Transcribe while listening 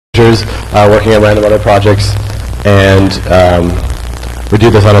researchers working on random other projects, and we do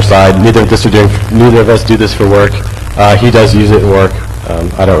this on our side. Neither of us do this for work. He does use it in work.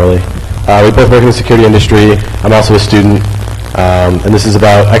 I don't really. We both work in the security industry. I'm also a student, and this is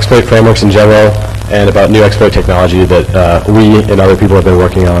about exploit frameworks in general and about new exploit technology that we and other people have been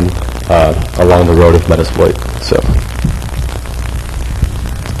working on along the road of Metasploit. So.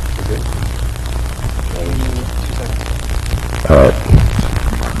 All right.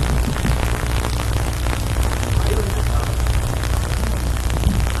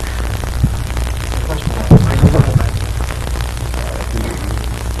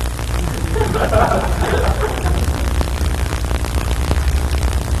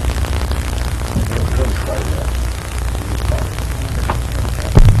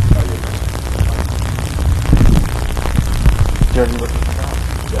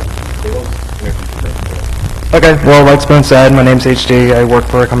 Okay, well, like Spoon said, my name's HD. I work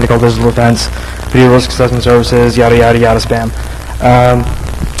for a company called Digital Defense, Video Risk Assessment Services, yada, yada, yada, spam.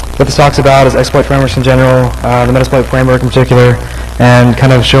 What this talks about is exploit frameworks in general, the Metasploit Framework in particular, and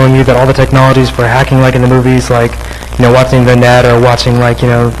kind of showing you that all the technologies for hacking, like in the movies, like, watching the net or watching, like,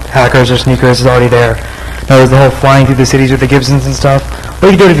 hackers or sneakers is already there. There's the whole flying through the cities with the Gibsons and stuff.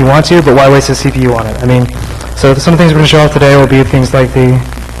 Well, you can do it if you want to, but why waste the CPU on it? I mean, so some of the things we're going to show off today will be things like the...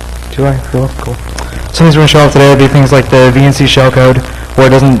 Cool. Some things we're going to show off today will be things like the VNC shellcode, where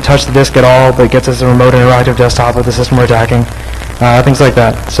it doesn't touch the disk at all, but gets us a remote interactive desktop of the system we're attacking. Things like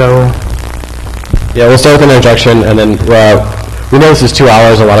that. So, yeah, we'll start with an introduction, and then we know this is 2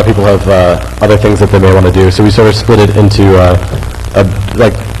 hours. A lot of people have other things that they may want to do, so we sort of split it into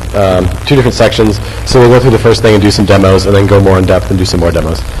two different sections. So we'll go through the first thing and do some demos, and then go more in depth and do some more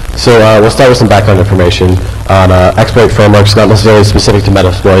demos. So we'll start with some background information on exploit frameworks, not necessarily specific to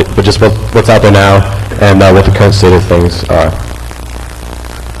Metasploit, but just what's out there now and what the current state of things are.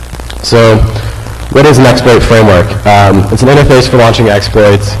 So, what is an exploit framework? It's an interface for launching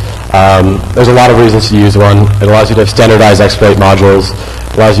exploits. There's a lot of reasons to use one. It allows you to have standardized exploit modules.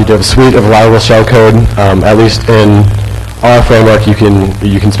 It allows you to have a suite of reliable shellcode. At least in our framework, you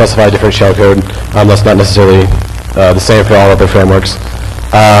can specify a different shellcode. That's not necessarily the same for all other frameworks.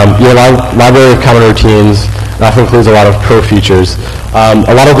 Your library of common routines often includes a lot of pro features.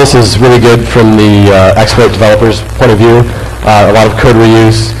 A lot of this is really good from the exploit developer's point of view. A lot of code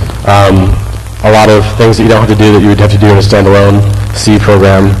reuse. A lot of things that you don't have to do that you would have to do in a standalone C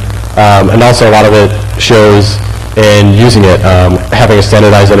program. And also a lot of it shows in using it, having a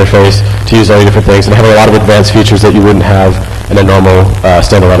standardized interface to use all the different things and having a lot of advanced features that you wouldn't have in a normal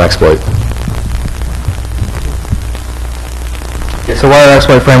standalone exploit. So why are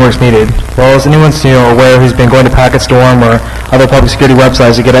exploit frameworks needed? Well, as anyone's aware who's been going to PacketStorm or other public security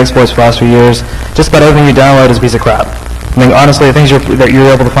websites to get exploits for the last few years, just about everything you download is a piece of crap. I mean, honestly, the things that you're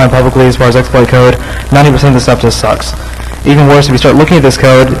able to find publicly as far as exploit code, 90% of the stuff just sucks. Even worse, if you start looking at this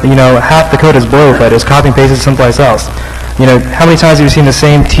code, half the code is boilerplate. It's copy and pasted someplace else. How many times have you seen the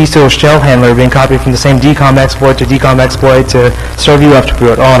same TSO shell handler being copied from the same DCOM exploit to serve UF to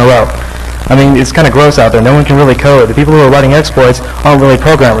boot all in a row? I mean, it's kind of gross out there. No one can really code. The people who are writing exploits aren't really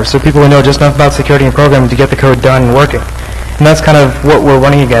programmers, so people who know just enough about security and programming to get the code done and working. And that's kind of what we're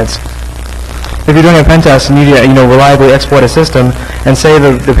running against. If you're doing a pen test and you need to reliably exploit a system, and say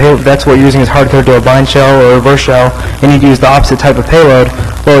the payload that's what you're using is hard-coded to a bind shell or a reverse shell, and you need to use the opposite type of payload,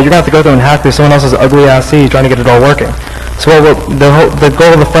 well, you're going to have to go through and hack through someone else's ugly-ass C trying to get it all working. So the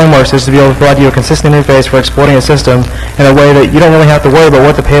goal of the frameworks is to be able to provide you a consistent interface for exploiting a system in a way that you don't really have to worry about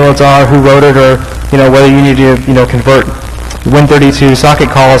what the payloads are, who wrote it, or whether you need to convert Win32 socket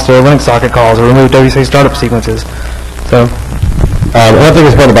calls to Linux socket calls or remove WC startup sequences. So. One thing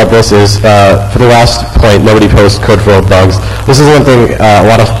that's important about this is, for the last point, nobody posts code full of bugs. This is one thing a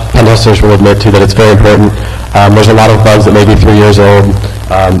lot of pen testers will admit to, that it's very important. There's a lot of bugs that may be 3 years old,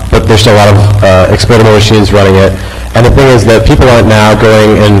 but there's still a lot of exploitable machines running it. And the thing is that people aren't now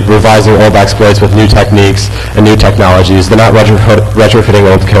going and revising old exploits with new techniques and new technologies. They're not retrofitting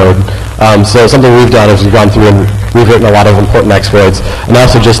old code. So something we've done is we've gone through and we've written a lot of important exploits. And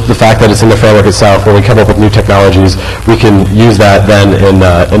also just the fact that it's in the framework itself, when we come up with new technologies, we can use that then in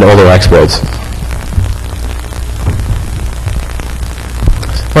older exploits.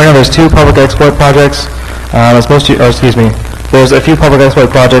 Right now there's 2 public exploit projects. There's a few public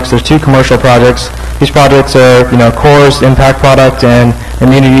exploit projects. There's 2 commercial projects. These projects are, Core's Impact product and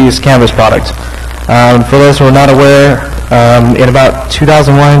Immunity's Canvas product. For those who are not aware, in about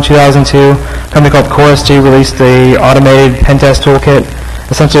 2001, 2002, a company called CoreST released the automated pen test toolkit.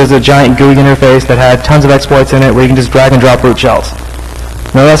 Essentially, it's a giant GUI interface that had tons of exploits in it where you can just drag and drop root shells.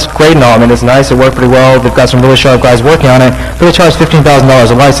 Now that's great and all. I mean, it's nice. It worked pretty well. They've got some really sharp guys working on it, but they charge $15,000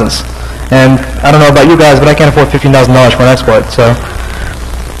 a license. And I don't know about you guys, but I can't afford $15,000 for an exploit. So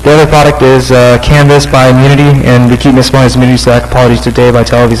the other product is Canvas by Immunity, and we keep misspelling his Immunity stack. Apologies to Dave. I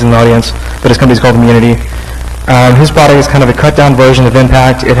tell if he's in the audience, but his company's called Immunity. His product is kind of a cut-down version of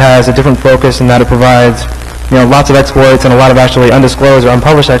Impact. It has a different focus in that it provides lots of exploits and a lot of actually undisclosed or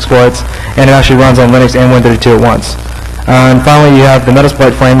unpublished exploits, and it actually runs on Linux and Win32 at once. And finally, you have the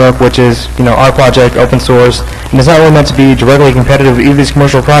Metasploit Framework, which is our project, open source, and it's not really meant to be directly competitive with either of these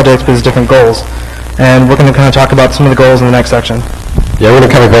commercial projects, but it's different goals. And we're going to kind of talk about some of the goals in the next section. Yeah, we're going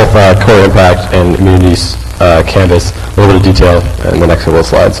to cover both Core Impact and Immunity's Canvas in a little bit of detail in the next couple of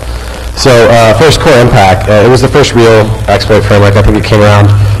slides. So first, Core Impact. It was the first real exploit framework. I think it came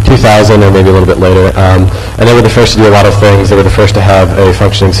around 2000 or maybe a little bit later. And they were the first to do a lot of things. They were the first to have a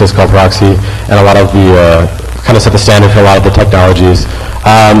functioning syscall proxy and a lot of the kind of set the standard for a lot of the technologies.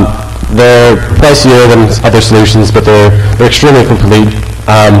 They're pricier than other solutions, but they're extremely complete.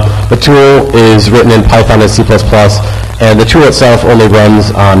 The tool is written in Python and C++, and the tool itself only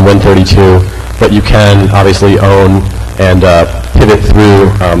runs on Win32, but you can obviously own and pivot through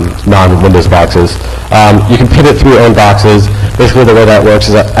non-Windows boxes. You can pivot through own boxes. Basically, the way that works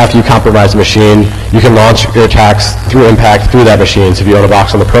is that after you compromise a machine, you can launch your attacks through Impact through that machine. So if you own a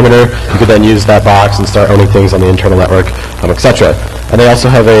box on the perimeter, you could then use that box and start owning things on the internal network, etc. And they also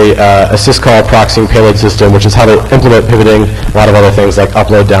have a syscall proxying payload system, which is how to implement pivoting, a lot of other things like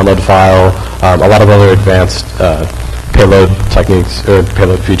upload, download file, a lot of other advanced payload techniques or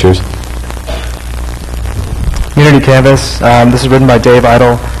payload features. Unity Canvas. This is written by Dave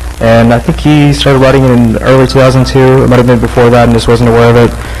Idle, and I think he started writing it in early 2002. It might have been before that and just wasn't aware of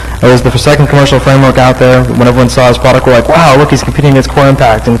it. It was the second commercial framework out there. When everyone saw his product, we're like, wow, look, he's competing against Core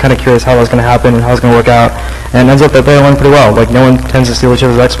Impact, and kind of curious how that's going to happen and how it's going to work out. And it ends up that they went pretty well. Like, no one tends to steal each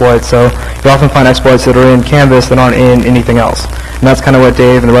other's exploits, so you often find exploits that are in Canvas that aren't in anything else. And that's kind of what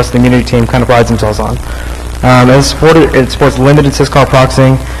Dave and the rest of the Unity team kind of prides themselves on. It supports limited syscall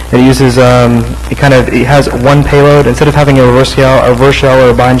proxying. It uses it has one payload instead of having a reverse shell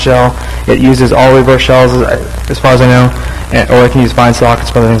or a bind shell. It uses all reverse shells as far as I know, or it can use bind sockets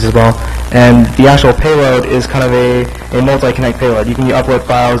for other things as well. And the actual payload is kind of a multi-connect payload. You can upload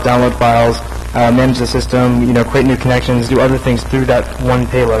files, download files, manage the system, create new connections, do other things through that one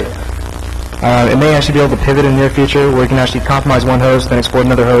payload. It may actually be able to pivot in the near future where you can actually compromise one host, then exploit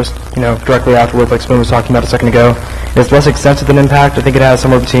another host, directly afterwards, like Spoon was talking about a second ago. It's less extensive than Impact. I think it has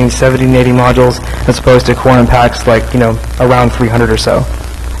somewhere between 70 and 80 modules as opposed to Core Impact's around 300 or so.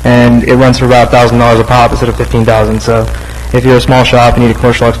 And it runs for about $1,000 a pop instead of $15,000. So if you're a small shop and need a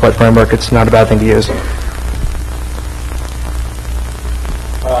commercial exploit framework, it's not a bad thing to use.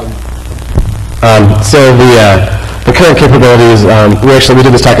 The current capabilities, we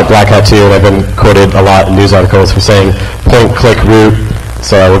did this talk at Black Hat too, and I've been quoted a lot in news articles for saying point, click, root,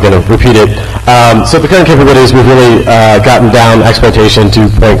 so we're going to repeat it. So the current capabilities, we've really gotten down exploitation to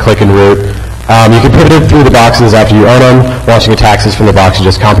point, click, and root. You can pivot it through the boxes after you own them. Launching attacks is from the box you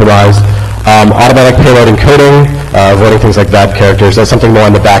just compromised. Automatic payload encoding, avoiding things like bad characters. That's something more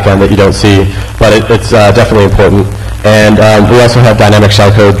on the back end that you don't see, but it's definitely important. And we also have dynamic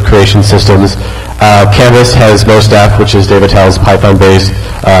shellcode creation systems. Canvas has MoStep, which is Dave Attell's Python-based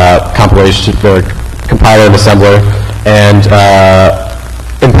compilation or compiler and assembler, and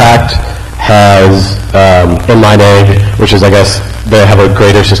Impact has inline egg, which is, I guess, they have a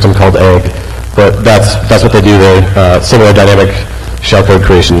greater system called egg, but that's what they do. They similar dynamic shellcode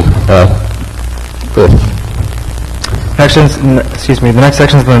creation. The next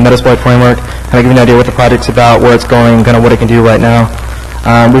section is the Metasploit Framework. Kind of give you an idea what the project's about, where it's going, kind of what it can do right now.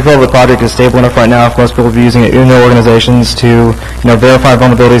 We feel the project is stable enough right now for most people to be using it in their organizations to verify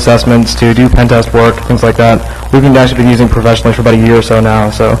vulnerability assessments, to do pen test work, things like that. We've actually been using it professionally for about a year or so now,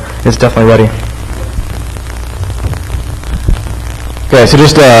 so it's definitely ready. Okay, so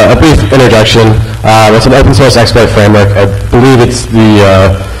just a brief introduction. It's an open source exploit framework. I believe it's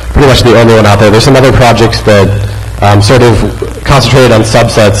pretty much the only one out there. There's some other projects that sort of concentrated on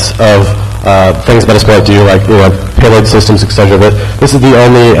subsets of things Metasploit do, like payload systems, etc. But this is the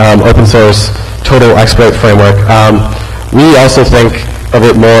only open source total exploit framework. We also think of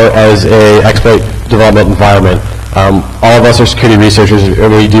it more as a exploit development environment. All of us are security researchers,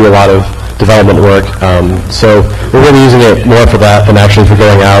 and we do a lot of development work. So we're really using it more for that than actually for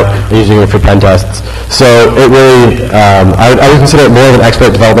going out and using it for pen tests. So it really, I would consider it more of an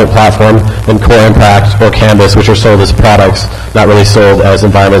exploit development platform than Core Impact or Canvas, which are sold as products, not really sold as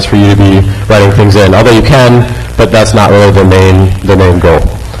environments for you to be writing things in. Although you can, but that's not really the main goal.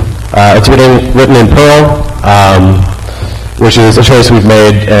 It's written in Perl. which is a choice we've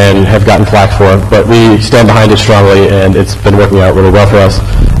made and have gotten flack for, but we stand behind it strongly, and it's been working out really well for us.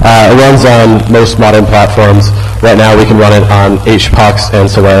 It runs on most modern platforms. Right now we can run it on HPUX and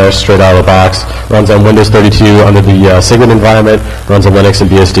Solaris straight out of the box. Runs on Windows 32 under the Sigmund environment, runs on Linux and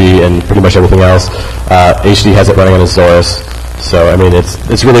BSD and pretty much everything else. HD has it running on Azores. So, I mean,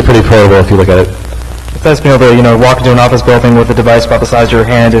 it's really pretty portable if you look at it. It's nice being able to, walk into an office building with a device about the size of your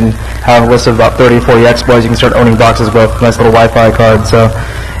hand and have a list of about 30, 40 exploits. You can start owning boxes with a nice little Wi-Fi card. So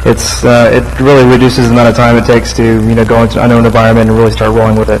it really reduces the amount of time it takes to, go into an unknown environment and really start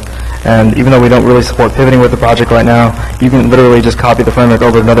rolling with it. And even though we don't really support pivoting with the project right now, you can literally just copy the framework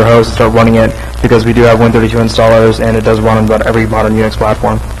over to another host and start running it, because we do have Win32 installers, and it does run on about every modern Unix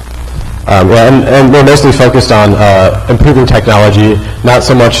platform. And we're mostly focused on improving technology, not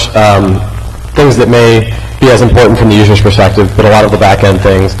so much things that may be as important from the user's perspective, but a lot of the back-end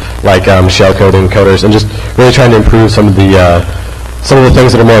things like shell coding, coders, and just really trying to improve some of the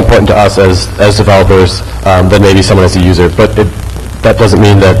things that are more important to us as developers than maybe someone as a user. But that doesn't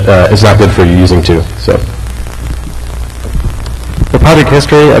mean that it's not good for you using too. So. The project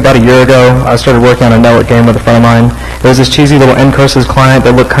history, about a year ago, I started working on a network game with a friend of mine. It was this cheesy little N-Curses client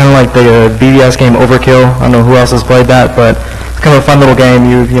that looked kind of like the BBS game Overkill. I don't know who else has played that, but it's kind of a fun little game.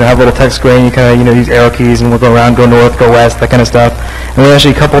 You have a little text screen, you kind of use arrow keys, and we'll go around, go north, go west, that kind of stuff. And we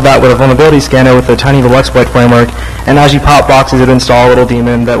actually coupled that with a vulnerability scanner with a tiny little exploit framework. And as you pop boxes, it would install a little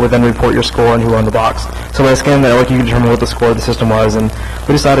daemon that would then report your score and who owned the box. So by scanning that, you could determine what the score of the system was. And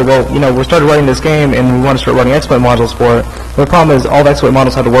we decided, well, we started writing this game, and we want to start writing exploit modules for it. But the problem is all the exploit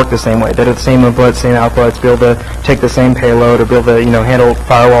modules had to work the same way. They had the same inputs, same outputs, be able to take the same payload, or be able to handle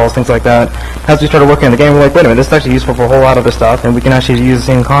firewalls, things like that. As we started working on the game, we're like, wait a minute, this is actually useful for a whole lot of other stuff, and we can actually use the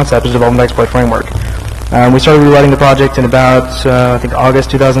same concept as develop an exploit framework. We started rewriting the project in about, I think,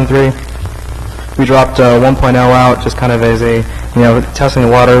 August 2003. We dropped 1.0 out just kind of as a, testing the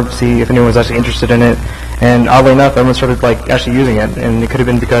water, see if anyone was actually interested in it. And oddly enough, everyone started actually using it. And it could have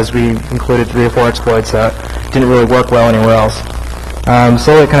been because we included 3 or 4 exploits that didn't really work well anywhere else.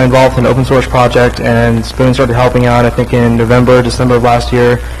 Slowly kind of involved in an open source project, and Spoon started helping out, I think, in November, December of last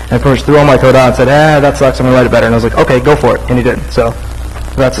year. And I pretty much threw all my code out and said, that sucks, I'm going to write it better. And I was like, okay, go for it. And he did. So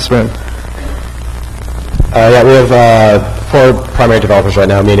that's a Spoon. We have 4 primary developers right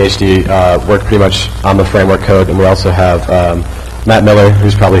now. Me and HD work pretty much on the framework code, and we also have Matt Miller,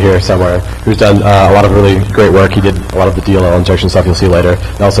 who's probably here somewhere, who's done a lot of really great work. He did a lot of the DLL injection stuff you'll see later,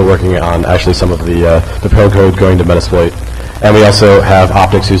 and also working on actually some of the pro code going to Metasploit. And we also have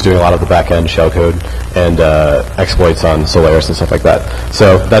Optics, who's doing a lot of the back-end shell code and exploits on Solaris and stuff like that.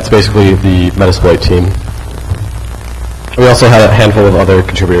 So that's basically the Metasploit team. We also had a handful of other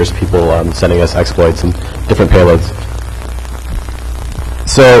contributors, people sending us exploits and different payloads.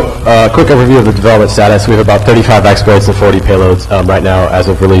 So, quick overview of the development status. We have about 35 exploits and 40 payloads right now as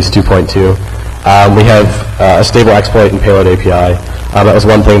of release 2.2. We have a stable exploit and payload API. That was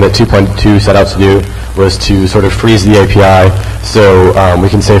one thing that 2.2 set out to do, was to sort of freeze the API so we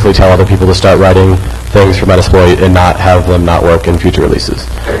can safely tell other people to start writing things for Metasploit and not have them not work in future releases.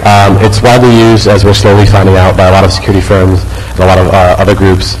 It's widely used, as we're slowly finding out, by a lot of security firms and a lot of other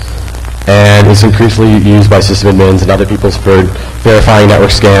groups. And it's increasingly used by system admins and other people for verifying network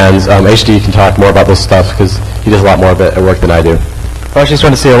scans. HD can talk more about this stuff because he does a lot more of it at work than I do. We're actually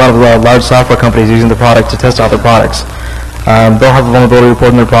starting to see a lot of large software companies using the product to test out their products. They'll have a vulnerability report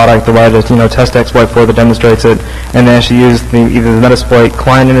in their product. They'll write a test exploit for it that demonstrates it, and they actually use either the Metasploit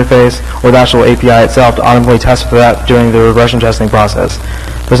client interface or the actual API itself to automatically test for that during the regression testing process.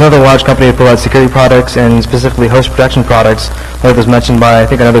 There's another large company that provides security products and specifically host protection products, like was mentioned by, I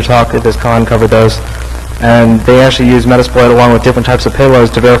think, another talk at this con covered those. And they actually use Metasploit along with different types of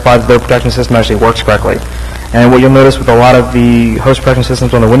payloads to verify that their protection system actually works correctly. And what you'll notice with a lot of the host protection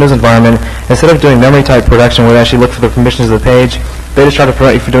systems on the Windows environment, instead of doing memory type protection where they actually look for the permissions of the page, they just try to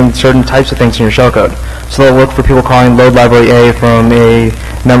prevent you from doing certain types of things in your shellcode. So they'll look for people calling load library A from a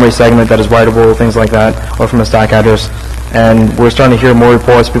memory segment that is writable, things like that, or from a stack address. And we're starting to hear more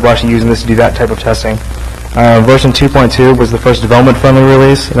reports, people actually using this to do that type of testing. Version 2.2 was the first development-friendly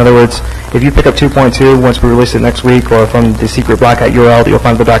release. In other words, if you pick up 2.2 once we release it next week, or from the secret black hat URL that you'll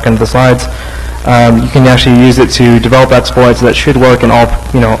find at the back end of the slides, you can actually use it to develop exploits that should work in all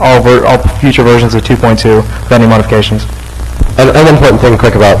future versions of 2.2 without any modifications. And one important thing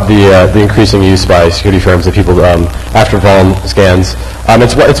quick about the increasing use by security firms of people after vuln scans.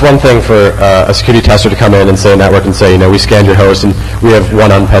 It's one thing for a security tester to come in and say a network and say, we scanned your host and we have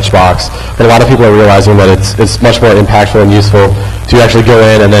one unpatched box. But a lot of people are realizing that it's much more impactful and useful to actually go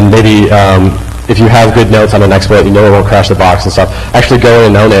in and then maybe if you have good notes on an exploit, you know it won't crash the box and stuff, actually go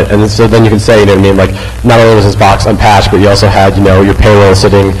in and own it. And so then you can say, you know what I mean, like, not only was this box unpatched, but you also had, you know, your payroll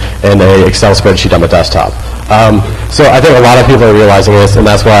sitting in an Excel spreadsheet on the desktop. So I think a lot of people are realizing this, and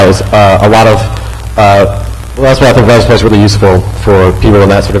that's why it's that's why I think Metasploit is really useful for people in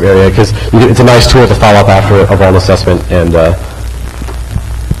that sort of area, because it's a nice tool to follow up after a vuln assessment. And the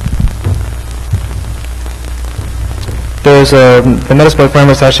Metasploit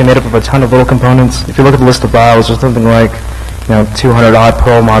framework is actually made up of a ton of little components. If you look at the list of files, there's something like 200 odd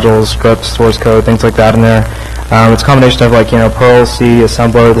Perl modules, scripts, source code, things like that in there. It's a combination of Perl, C,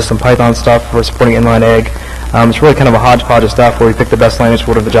 assembler. There's some Python stuff for supporting inline egg. It's really kind of a hodgepodge of stuff where we pick the best language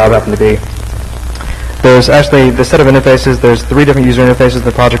for whatever the job happened to be. There's actually the set of interfaces. There's 3 different user interfaces in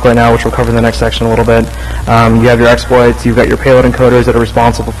the project right now, which we'll cover in the next section a little bit. You have your exploits. You've got your payload encoders that are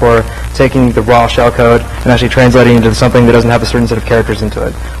responsible for taking the raw shell code and actually translating it into something that doesn't have a certain set of characters into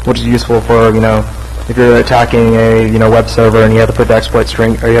it, which is useful for, if you're attacking a web server and you have to put the exploit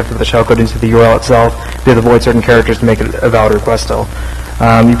string, or you have to put the shellcode into the URL itself, you have to avoid certain characters to make it a valid request still.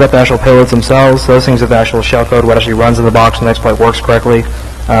 You've got the actual payloads themselves. Those things are the actual shellcode, what actually runs in the box when the exploit works correctly.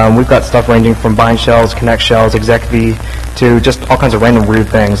 We've got stuff ranging from bind shells, connect shells, execv, to just all kinds of random weird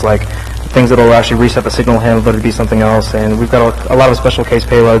things, like things that will actually reset the signal handler to be something else. And we've got a lot of special case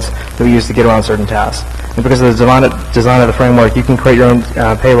payloads that we use to get around certain tasks. And because of the design of the framework, you can create your own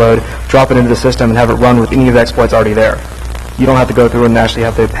payload, drop it into the system, and have it run with any of the exploits already there. You don't have to go through and actually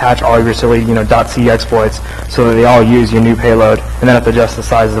have to patch all of your silly, .c exploits so that they all use your new payload, and then have to adjust the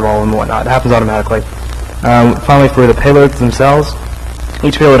sizes of all of them and whatnot. It happens automatically. Finally, for the payloads themselves,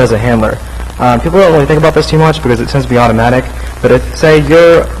 each payload has a handler. People don't really think about this too much because it tends to be automatic. But if say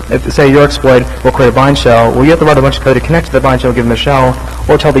your exploit will create a bind shell, well, you have to write a bunch of code to connect to the bind shell, give them a shell,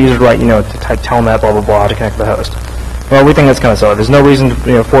 or tell the user to write, to type telnet blah blah blah to connect to the host. Well, we think that's kind of silly. There's no reason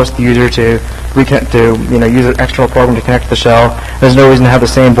to force the user to reconnect to use an external program to connect to the shell. There's no reason to have the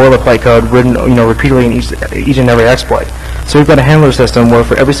same boilerplate code written repeatedly in each and every exploit. So we've got a handler system where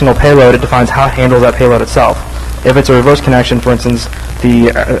for every single payload it defines how it handles that payload itself. If it's a reverse connection, for instance,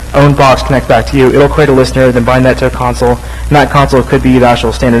 the own box connects back to you, it'll create a listener, then bind that to a console. And that console could be the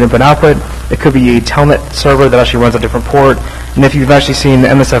actual standard input-output. It could be a telnet server that actually runs a different port. And if you've actually seen the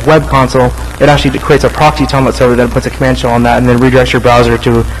MSF web console, it actually creates a proxy telnet server that puts a command shell on that and then redirects your browser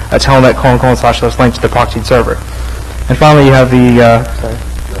to a telnet : / link to the proxied server. And finally, you have the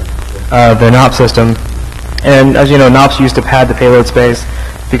NOP system. And as you know, NOP's used to pad the payload space.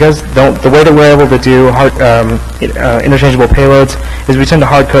 Because the way that we're able to do interchangeable payloads is we tend to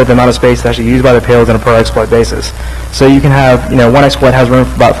hard code the amount of space that's actually used by the payloads on a per exploit basis. So you can have, one exploit has room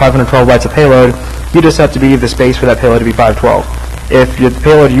for about 512 bytes of payload. You just have to be the space for that payload to be 512. If the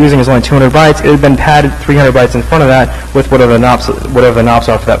payload you're using is only 200 bytes, it would have been padded 300 bytes in front of that with whatever the NOPs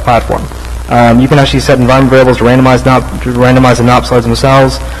are for that platform. You can actually set environment variables to randomize the NOP sleds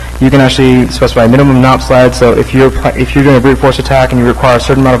themselves. You can actually specify minimum NOP sleds. So if you're doing a brute force attack and you require a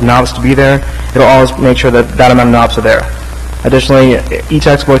certain amount of NOPs to be there, it'll always make sure that that amount of NOPs are there. Additionally, each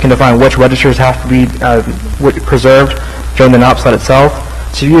exploit can define which registers have to be preserved during the NOP sled itself.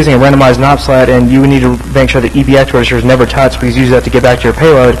 So if you're using a randomized NOP sled and you need to make sure that EBX register is never touched because you use that to get back to your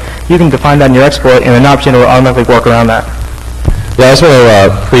payload, you can define that in your exploit and the NOP chain will automatically work around that. Yeah, I just want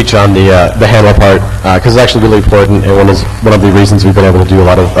to preach on the handler part because it's actually really important, and one of the reasons we've been able to do a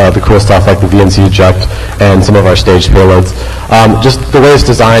lot of the cool stuff like the VNC eject and some of our staged payloads. Just the way it's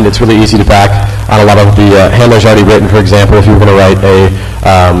designed, it's really easy to back on a lot of the handlers already written. For example, if you were going to write a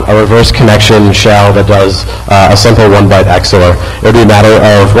reverse connection shell that does a simple 1-byte XOR, it would be a matter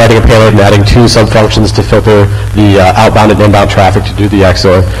of writing a payload and adding 2 subfunctions to filter the outbound and inbound traffic to do the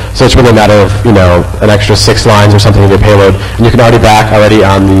XOR. So it's really a matter of an extra 6 lines or something in your payload, and you can already back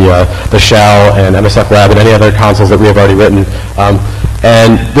on the shell and MSF Web and any other consoles that we have already written.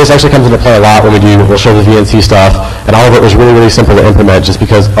 And this actually comes into play a lot when we'll show the VNC stuff, and all of it was really, really simple to implement just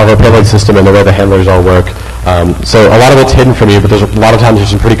because of our payload system and the way the handlers all work. So a lot of it's hidden from you, but there's a lot of times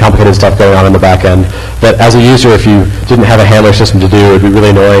there's some pretty complicated stuff going on in the back end that as a user, if you didn't have a handler system to do, it would be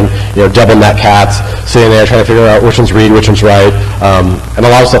really annoying, double net cats, sitting there trying to figure out which one's read, which one's write, and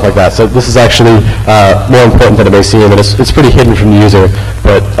a lot of stuff like that. So this is actually more important than it may seem, and it's pretty hidden from the user,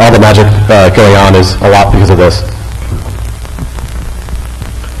 but all the magic going on is a lot because of this.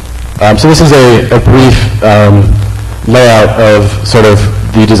 So this is a brief layout of sort of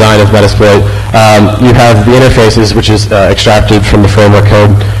the design of Metasploit. You have the interfaces, which is extracted from the framework code,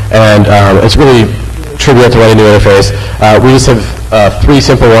 and it's really trivial to write a new interface. We just have 3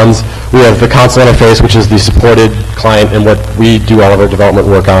 simple ones. We have the console interface, which is the supported client and what we do all of our development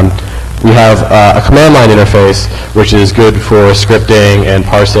work on. We have a command line interface, which is good for scripting and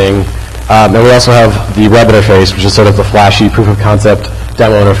parsing. And we also have the web interface, which is sort of the flashy proof of concept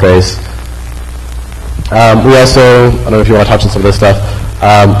demo interface. We also, I don't know if you want to touch on some of this stuff,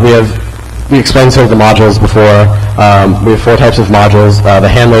 we explained some of the modules before. We have 4 types of modules. The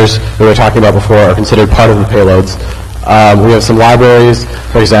handlers that we were talking about before are considered part of the payloads. We have some libraries.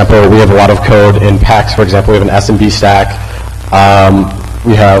 For example, we have a lot of code in PAX. For example, we have an SMB stack.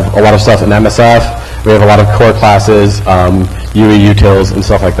 We have a lot of stuff in MSF. We have a lot of core classes, UE utils, and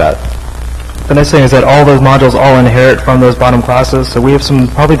stuff like that. The nice thing is that all those modules all inherit from those bottom classes. So we have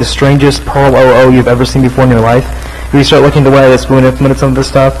probably the strangest Perl OO you've ever seen before in your life. If you start looking at the way that Spoon implemented some of this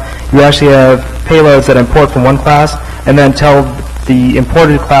stuff, you actually have payloads that import from one class and then tell the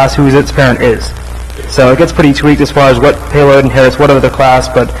imported class who its parent is. So it gets pretty tweaked as far as what payload inherits what other class,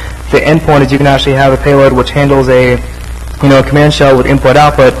 but the endpoint is you can actually have a payload which handles a command shell with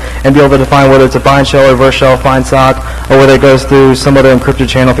input-output and be able to define whether it's a bind shell, reverse shell, find sock, or whether it goes through some other encrypted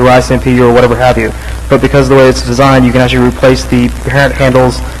channel through ICMP or whatever have you. But because of the way it's designed, you can actually replace the parent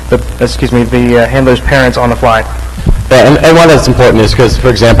handles, the handler's parents on the fly. Yeah, and why that's important is because, for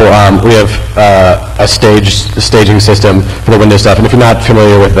example, we have a staging system for the Windows stuff. And if you're not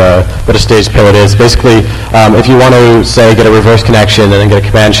familiar with what a staged payload is, basically, if you want to, say, get a reverse connection and then get a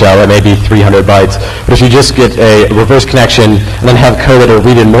command shell, it may be 300 bytes. But if you just get a reverse connection and then have code that will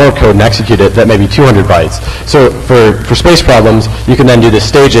read in more code and execute it, that may be 200 bytes. So for space problems, you can then do this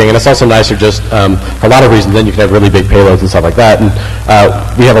staging, and it's also nicer just for a lot of reasons. Then you can have really big payloads and stuff like that. And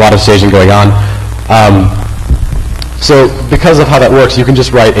we have a lot of staging going on. So because of how that works, you can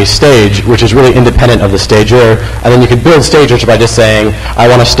just write a stage, which is really independent of the stager, and then you can build stagers by just saying, I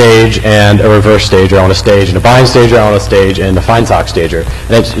want a stage and a reverse stager, I want a stage and a bind stager, I want a stage and a find sock stager.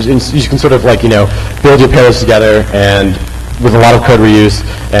 And you can sort of build your payloads together, and with a lot of code reuse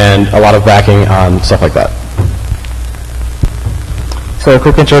and a lot of backing on stuff like that. So a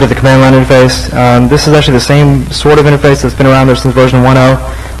quick intro to the command line interface. This is actually the same sort of interface that's been around there since version 1.0.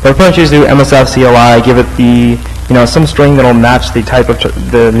 But pretty much you do MSF CLI, give it the some string that'll match the type of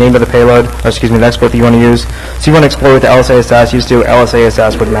the name of the payload, or the exploit that you want to use. So you want to explore with the LSASS, you just do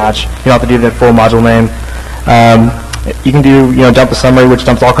LSASS would match. You don't have to do the full module name. You can do dump a summary, which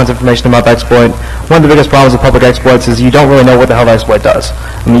dumps all kinds of information about the exploit. One of the biggest problems with public exploits is you don't really know what the hell the exploit does.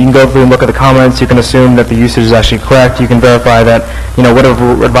 I mean, you can go through and look at the comments. You can assume that the usage is actually correct. You can verify that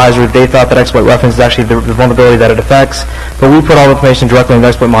whatever advisor they thought that exploit reference is actually the vulnerability that it affects. But we put all the information directly in the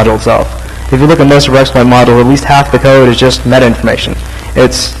exploit module itself. If you look at most of our exploit module, at least half the code is just meta information.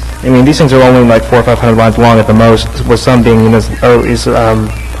 These things are only like 400 or 500 lines long at the most, with some being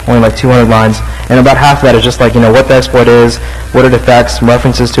only like 200 lines, and about half of that is just what the exploit is, what it affects, some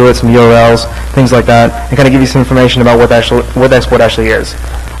references to it, some URLs, things like that, and kind of give you some information about what the exploit actually is.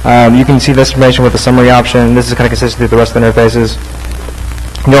 You can see this information with the summary option. This is kind of consistent with the rest of the interfaces.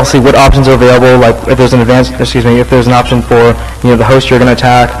 You'll see what options are available, like if there's if there's an option for the host you're going to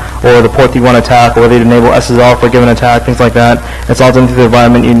attack, or the port that you want to attack, or whether you enable SSL for a given attack, things like that. It's all done through the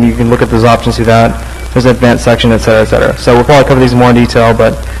environment, and you can look at those options through that. There's an advanced section, etc., etc. So we'll probably cover these more in detail,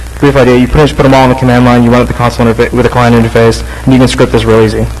 but brief idea: you pretty much put them all on the command line. You run up the console with a client interface, and you can script this real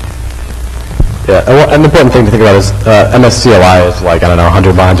easy. Yeah, and the important thing to think about is MS CLI is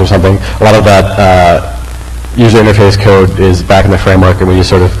 100 lines or something. A lot of that user interface code is back in the framework, and we just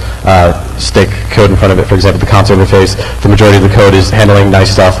sort of stick code in front of it. For example, the console interface, the majority of the code is handling nice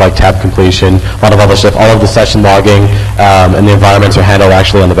stuff like tab completion, a lot of other stuff. All of the session logging and the environments are handled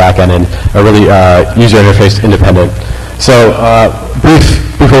actually on the back end and are really user interface independent. So brief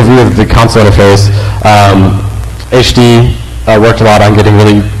overview of the console interface. HD worked a lot on getting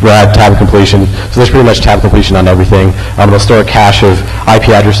really rad tab completion. So there's pretty much tab completion on everything. It'll store a cache of IP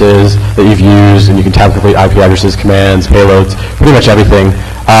addresses that you've used, and you can tab complete IP addresses, commands, payloads, pretty much everything.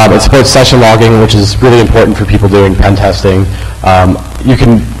 It supports session logging, which is really important for people doing pen testing. You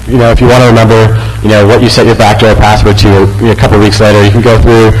can, if you want to remember, what you set your backdoor password to a couple of weeks later, you can go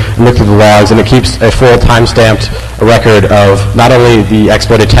through and look through the logs, and it keeps a full time-stamped record of not only the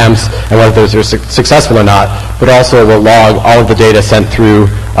exploit attempts and whether those are successful or not, but also will log all of the data sent through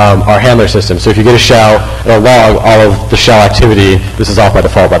our handler system. So if you get a shell, it'll log all of the shell activity. This is off by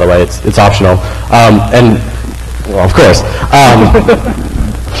default, by the way. It's optional. Well, of course.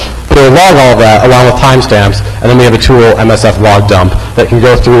 But it'll log all of that along with timestamps, and then we have a tool, MSF log dump, that can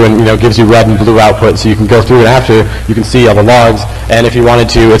go through and gives you red and blue output, so you can go through and after you can see all the logs. And if you wanted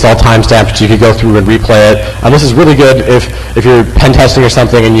to, it's all timestamped, so you could go through and replay it. This is really good if you're pen testing or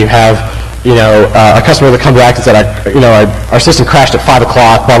something and you have a customer that comes back and said, our system crashed at 5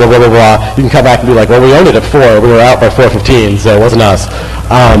 o'clock, blah, blah, blah, blah, blah. You can come back and be like, well, we owned it at 4. We were out by 4:15, so it wasn't us.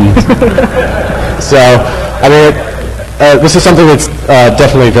 this is something that's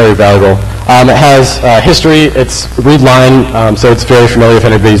definitely very valuable. It has history. It's read line, so it's very familiar if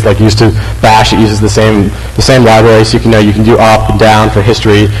anybody's like used to Bash. It uses the same library, so you can do up and down for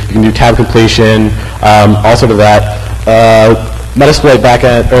history. You can do tab completion. Also to that, Metasploit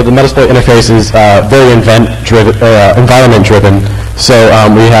backend or the Metasploit interface is very environment driven. So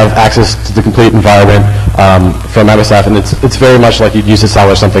we have access to the complete environment from MSF, and it's very much like you'd use to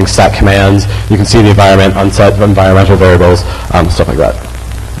establish something, set commands. You can see the environment, unset environmental variables, stuff like that.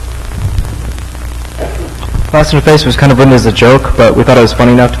 Last interface was kind of written as a joke, but we thought it was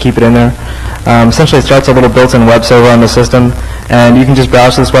funny enough to keep it in there. Essentially, it starts a little built-in web server on the system, and you can just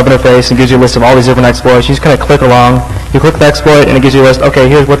browse to this web interface and it gives you a list of all these different exploits. You just kind of click along. You click the exploit, and it gives you a list. Okay,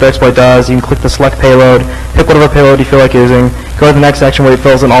 here's what the exploit does. You can click the select payload, pick whatever payload you feel like using, go to the next section where it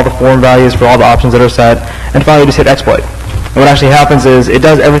fills in all the form values for all the options that are set, and finally just hit exploit. And what actually happens is it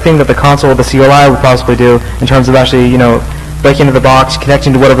does everything that the console or the CLI would possibly do in terms of actually, breaking into the box,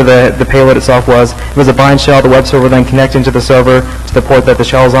 connecting to whatever the payload itself was. It was a bind shell. The web server then connecting to the server, to the port that the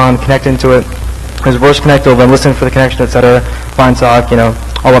shell's on, connect into it. There's reverse connect over and listen for the connection, etc. Bind sock,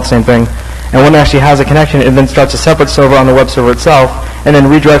 all about the same thing. And when it actually has a connection, it then starts a separate server on the web server itself, and then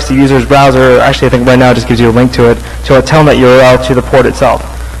redirects the user's browser. Actually, I think right now it just gives you a link to it, to a telnet URL to the port itself.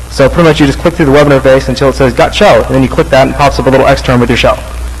 So pretty much you just click through the web interface until it says got shell, and then you click that and it pops up a little X term with your shell.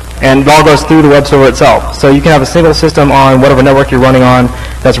 And it all goes through the web server itself. So you can have a single system on whatever network you're running on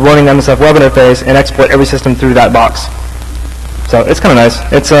that's running the MSF web interface and exploit every system through that box. So it's kind of nice.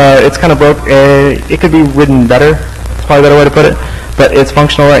 It's kind of broke. It could be written better. It's probably a better way to put it. But it's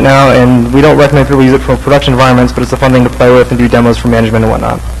functional right now, and we don't recommend people use it for production environments, but it's a fun thing to play with and do demos for management and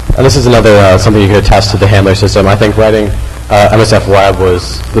whatnot. And this is another something you could attest to the handler system. I think writing MSF Web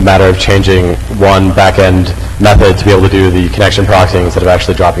was the matter of changing one back-end method to be able to do the connection proxying instead of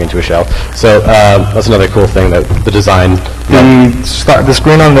actually dropping into a shell. So that's another cool thing that the design. The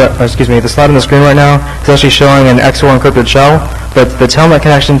slide on the screen right now is actually showing an XOR encrypted shell, but the telnet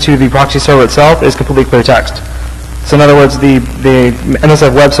connection to the proxy server itself is completely clear text. So in other words, the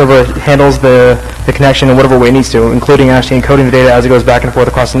MSF web server handles the connection in whatever way it needs to, including actually encoding the data as it goes back and forth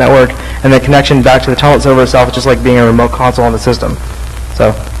across the network, and the connection back to the telnet server itself is just like being a remote console on the system.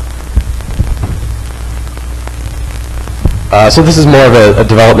 So this is more of a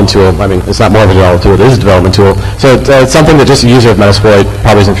development tool. I mean, it's not more of a development tool, it is a development tool. So it's something that just a user of Metasploit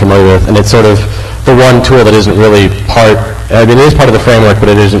probably isn't familiar with, and it's sort of the one tool that isn't really it is part of the framework, but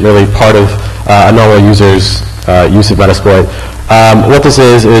it isn't really part of a normal user's use of Metasploit. What this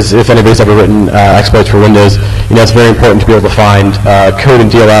is if anybody's ever written exploits for Windows, it's very important to be able to find code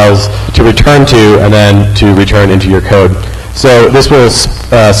and DLLs to return to and then to return into your code. So this will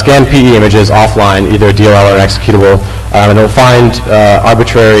scan PE images offline, either a DLL or an executable, and it will find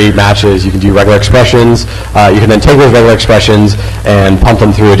arbitrary matches. You can do regular expressions. You can then take those regular expressions and pump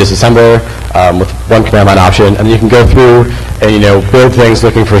them through a disassembler with one command line option, and you can go through and build things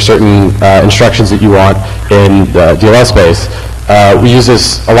looking for certain instructions that you want in the DLL space. We use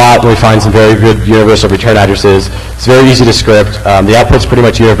this a lot when we find some very good universal return addresses. It's very easy to script. The output's pretty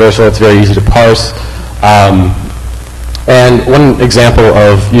much universal. It's very easy to parse. And one example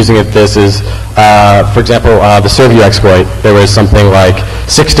of using this is, for example, the ServView exploit. There was something like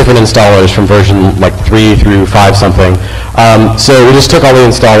 6 different installers from version like 3 through 5 something. So we just took all the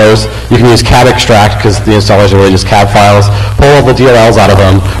installers. You can use cab extract because the installers are really just cab files. Pull all the DLLs out of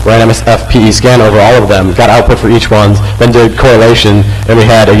them, ran MSFPE scan over all of them, got output for each one, then did correlation, and we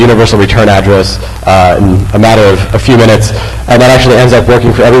had a universal return address in a matter of a few minutes. And that actually ends up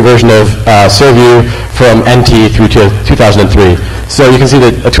working for every version of ServView from NT through to 2003. So you can see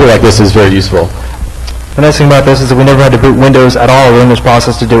that a tool like this is very useful. The nice thing about this is that we never had to boot Windows at all during this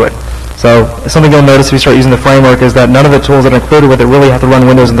process to do it. So something you'll notice if you start using the framework is that none of the tools that are included with it really have to run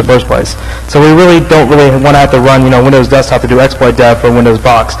Windows in the first place. So we really don't want to have to run Windows desktop to do exploit dev for Windows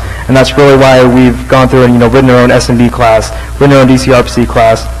box. And that's really why we've gone through and written our own SMB class, written our own DCRPC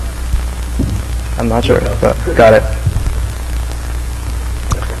class. I'm not sure, but got it.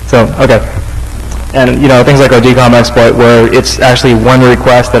 So, okay. And things like our DCOM exploit, where it's actually one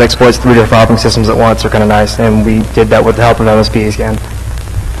request that exploits 3 different operating systems at once, are kind of nice. And we did that with the help of MSPE scan.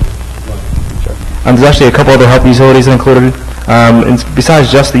 There's actually a couple other help utilities that included. And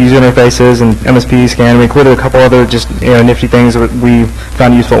besides just the user interfaces and MSPE scan, we included a couple other just nifty things that we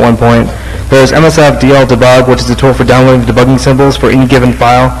found useful at one point. There's MSF DL debug, which is a tool for downloading debugging symbols for any given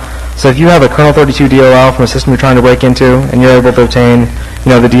file. So if you have a kernel 32 DLL from a system you're trying to break into, and you're able to obtain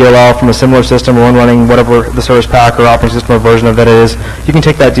the DLL from a similar system or one running whatever the service pack or operating system or version of that is, you can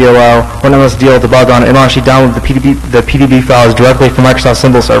take that DLL, run MS DL debug on it, and actually download the PDB files directly from Microsoft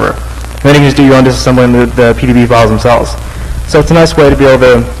Symbol Server. And then you can just do your own disassembling the PDB files themselves. So it's a nice way to be able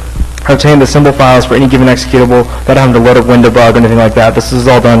to obtain the symbol files for any given executable without having to load a window bug or anything like that. This is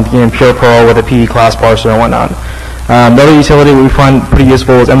all done in pure Perl with a PE class parser and whatnot. The other utility we find pretty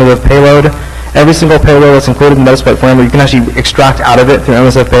useful is MSF payload. Every single payload that's included in the Metasploit Framework, you can actually extract out of it through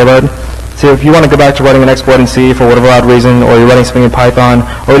MSF payload. So if you want to go back to writing an exploit in C for whatever odd reason, or you're writing something in Python,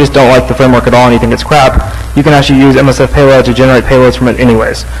 or you just don't like the framework at all and you think it's crap, you can actually use MSF payload to generate payloads from it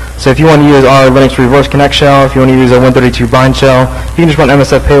anyways. So if you want to use our Linux reverse connect shell, if you want to use a 132 bind shell, you can just run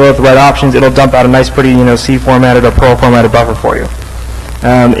MSF payload with the right options. It'll dump out a nice, pretty, C formatted or Perl formatted buffer for you.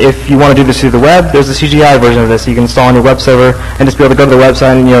 If you want to do this through the web, there's a CGI version of this you can install on your web server and just be able to go to the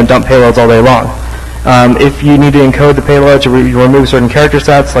website and dump payloads all day long. If you need to encode the payload to remove certain character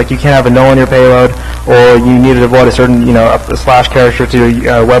sets, like you can't have a null in your payload, or you need to avoid a certain, a slash character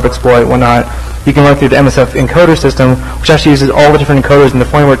to web exploit, whatnot, you can run through the MSF encoder system, which actually uses all the different encoders in the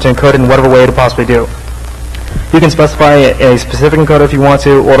framework to encode it in whatever way to possibly do. You can specify a specific encoder if you want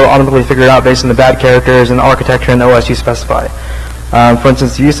to, or it'll automatically figure it out based on the bad characters and the architecture and the OS you specify. For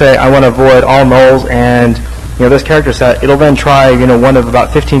instance, if you say, I want to avoid all nulls and this character set, it'll then try, one of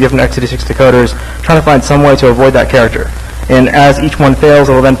about 15 different x86 decoders, trying to find some way to avoid that character. And as each one fails,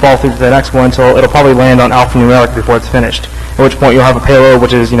 it'll then fall through to the next one until it'll probably land on alphanumeric before it's finished. At which point you'll have a payload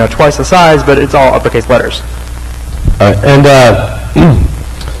which is, twice the size, but it's all uppercase letters. And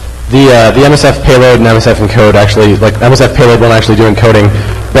the MSF payload and MSF encode actually, like MSF payload won't actually do encoding,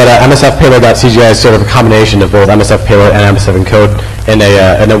 but MSF payload.cgi is sort of a combination of both MSF payload and MSF encode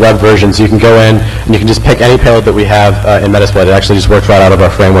in a web version. So you can go in and you can just pick any payload that we have in Metasploit. It actually just works right out of our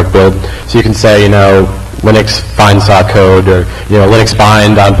framework build. So you can say, Linux find sock code, or Linux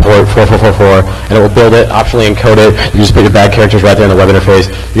bind on port 4444, and it will build it, optionally encode it. You just put your bad characters right there in the web interface.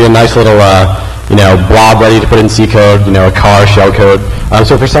 You get a nice little blob ready to put in C code, a car shell code.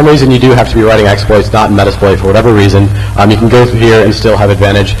 So if for some reason you do have to be writing exploits not in Metasploit for whatever reason, you can go through here and still have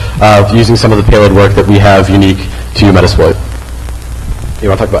advantage of using some of the payload work that we have unique to Metasploit. You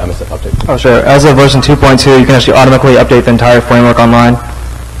want to talk about MSF update? Oh, sure. As of version 2.2, you can actually automatically update the entire framework online.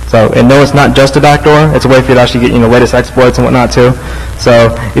 So, and no, it's not just a backdoor. It's a way for you to actually get, latest exploits and whatnot too.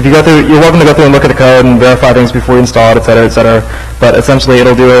 So, if you go through, you're welcome to go through and look at the code and verify things before you install it, et cetera, et cetera. But essentially,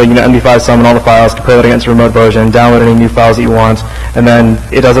 it'll do a, MD5 sum and all the files, compare it against the remote version, download any new files that you want, and then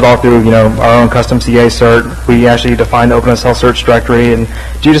it does it all through, our own custom CA cert. We actually define the OpenSSL search directory and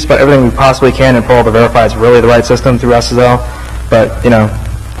do just about everything we possibly can in Perl to verify it's really the right system through SSL. But,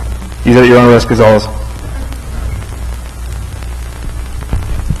 use it at your own risk as always.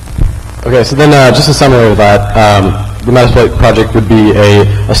 Okay, so then just a summary of that, the Metasploit project would be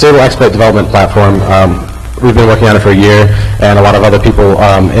a stable exploit development platform. We've been working on it for a year, and a lot of other people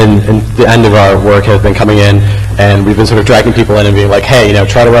in the end of our work have been coming in, and we've been sort of dragging people in and being like, hey,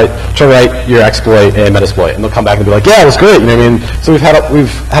 try to write your exploit in Metasploit, and they'll come back and be like, yeah, it was great, So we've had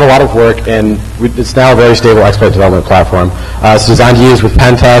a lot of work, and it's now a very stable exploit development platform. It's designed to use with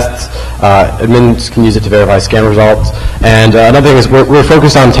pen tests. Admins can use it to verify scan results. And another thing is we're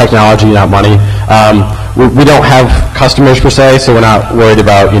focused on technology, not money. We don't have customers per se, so we're not worried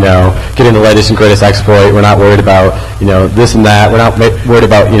about getting the latest and greatest exploit. We're not worried about this and that. We're not worried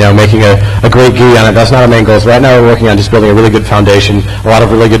about making a great GUI on it. That's not our main goals. Right now we're working on just building a really good foundation, a lot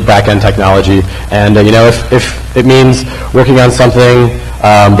of really good back-end technology. And if it means working on something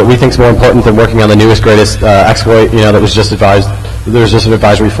that we think is more important than working on the newest, greatest exploit, that was just advised. There's just an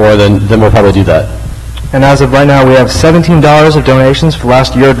advisory for, then we'll probably do that. And as of right now, we have $17 of donations for the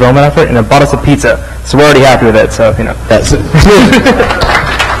last year of development effort, and it bought us a pizza. So we're already happy with it. So That's it.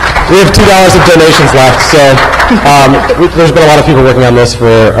 We have $2 of donations left. So there's been a lot of people working on this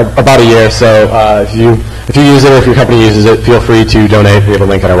for about a year. So if you use it, or if your company uses it, feel free to donate. We have a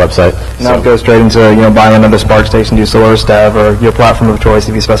link on our website. Now it goes straight into buying another Spark station, do Solaris Dev, or your platform of choice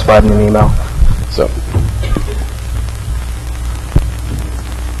if you specified in an email. So.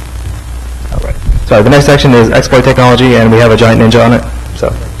 So the next section is exploit technology, and we have a giant ninja on it. So,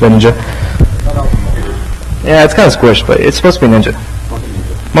 the ninja. Yeah, it's kind of squished, but it's supposed to be ninja.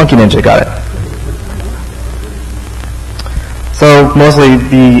 Monkey ninja, got it. So, mostly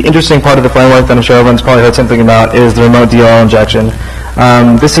the interesting part of the framework that I'm sure everyone's probably heard something about is the remote DLL injection.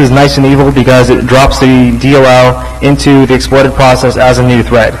 This is nice and evil because it drops the DLL into the exploited process as a new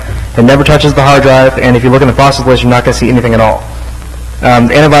thread. It never touches the hard drive, and if you look in the process list, you're not going to see anything at all.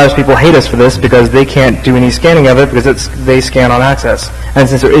 The antivirus people hate us for this because they can't do any scanning of it because they scan on access. And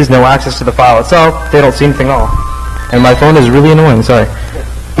since there is no access to the file itself, they don't see anything at all. And my phone is really annoying, sorry.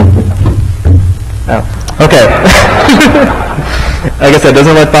 Oh, okay. Like I said, it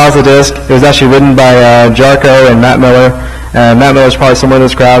doesn't let files to disk. It was actually written by Jarko and Matt Miller. And Matt Miller's probably somewhere in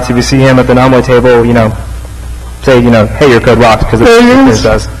this crowd, so if you see him at the anomaly table, say, hey, your code rocks, because it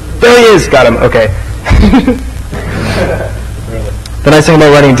does. There he is! Got him, okay. The nice thing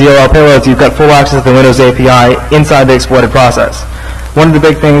about writing DLL payloads, you've got full access to the Windows API inside the exploited process. One of the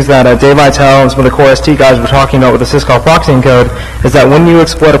big things that Dave Vitale and some of the core ST guys were talking about with the syscall proxying code is that when you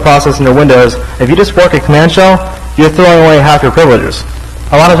exploit a process in your Windows, if you just fork a command shell, you're throwing away half your privileges.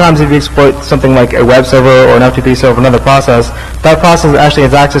 A lot of times if you exploit something like a web server or an FTP server for another process, that process actually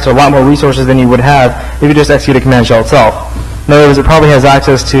has access to a lot more resources than you would have if you just execute a command shell itself. In other words, it probably has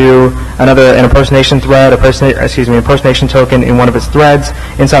access to an impersonation thread, impersonation token in one of its threads,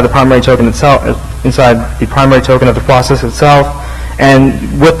 inside the primary token itself, inside the primary token of the process itself. And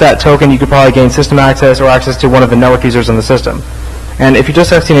with that token, you could probably gain system access or access to one of the network users in the system. And if you're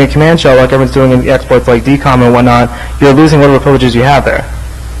just executing a command shell like everyone's doing in the exploits like DCOM and whatnot, you're losing whatever privileges you have there.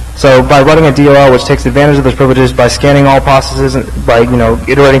 So by writing a DLL which takes advantage of those privileges by scanning all processes, by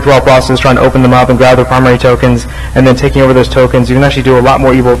iterating through all processes, trying to open them up and grab their primary tokens, and then taking over those tokens, you can actually do a lot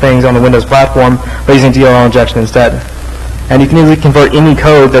more evil things on the Windows platform by using DLL injection instead. And you can easily convert any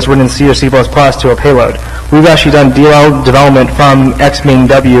code that's written in C or C++ to a payload. We've actually done DLL development from X being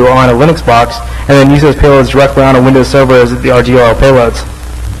W on a Linux box, and then use those payloads directly on a Windows server as our DLL payloads.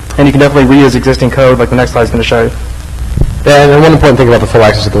 And you can definitely reuse existing code like the next slide is going to show you. Yeah, and one important thing about the full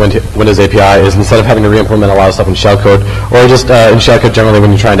access to the Windows API is instead of having to re-implement a lot of stuff in shellcode, or just in shellcode generally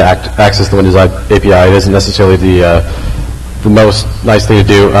when you're trying to access the Windows API, it isn't necessarily the most nice thing to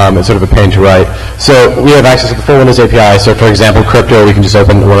do. It's sort of a pain to write. So we have access to the full Windows API. So for example, crypto, we can just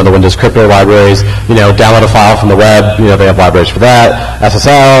open one of the Windows crypto libraries, download a file from the web. They have libraries for that.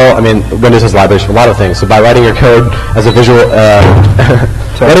 SSL, Windows has libraries for a lot of things. So by writing your code as a visual,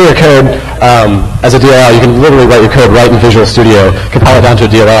 writing your code as a DLL, you can literally write your code right in Visual Studio, compile it down to a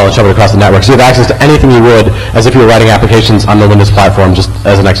DLL, and shove it across the network. So you have access to anything you would as if you were writing applications on the Windows platform just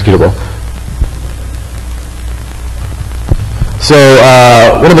as an executable. So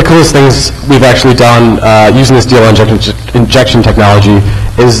one of the coolest things we've actually done using this DLL injection technology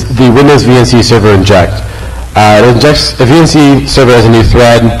is the Windows VNC server inject. It injects a VNC server as a new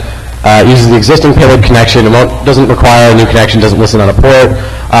thread, uses the existing payload connection, doesn't require a new connection, doesn't listen on a port.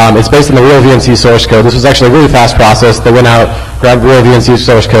 It's based on the real VNC source code. This was actually a really fast process. They went out, grabbed real VNC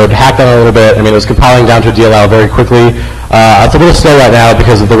source code, hacked on it a little bit. It was compiling down to a DLL very quickly. It's a little slow right now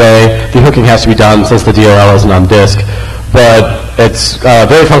because of the way the hooking has to be done since the DLL isn't on disk. But it's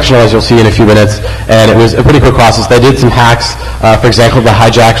very functional, as you'll see in a few minutes, and it was a pretty quick process. They did some hacks. For example, they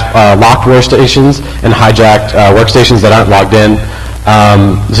hijacked locked workstations and hijacked workstations that aren't logged in.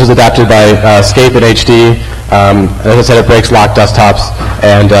 This was adapted by Scape and HD. As I said, it breaks locked desktops,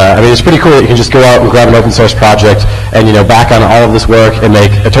 and it's pretty cool that you can just go out and grab an open source project and back on all of this work and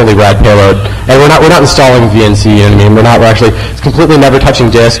make a totally rad payload. And we're not installing VNC. It's completely never touching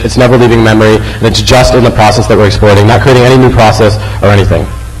disk. It's never leaving memory, and it's just in the process that we're exploiting, not creating any new process or anything.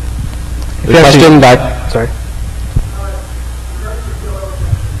 Question back? Sorry.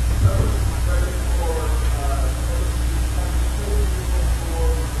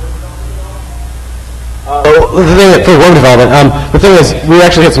 The thing for web development, the thing is, we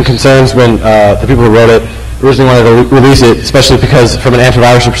actually had some concerns when the people who wrote it originally wanted to release it, especially because from an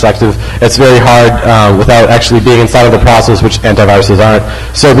antivirus perspective, it's very hard without actually being inside of the process, which antiviruses aren't.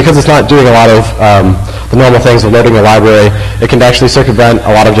 So because it's not doing a lot of the normal things of loading the library, it can actually circumvent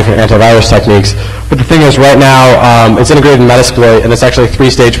a lot of different antivirus techniques. But the thing is, right now, it's integrated in Metasploit, and it's actually a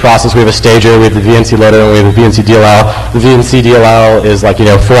three-stage process. We have a stager, we have the VNC loader, and we have the VNC DLL. The VNC DLL is like,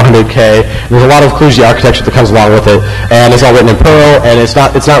 400K. There's a lot of kludgy architecture that comes along with it, and it's all written in Perl, and it's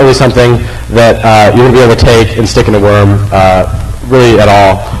not really something that you're going to be able to take and stick in a worm really at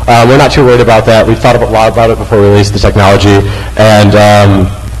all. We're not too worried about that. We've thought a lot about it before we released the technology, and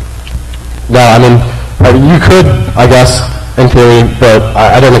you could, I guess, in theory, but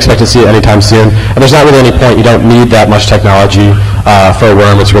I don't expect to see it anytime soon. And there's not really any point. You don't need that much technology for a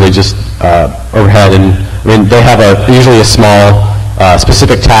worm. It's really just overhead. And they have usually a small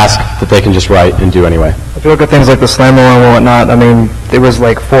specific task that they can just write and do anyway. If you look at things like the slammer worm and whatnot, it was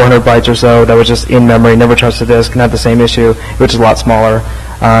like 400 bytes or so that was just in memory, never touched the disk, and had the same issue, which is a lot smaller.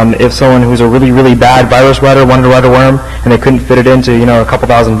 If someone who's a really, really bad virus writer wanted to write a worm and they couldn't fit it into, a couple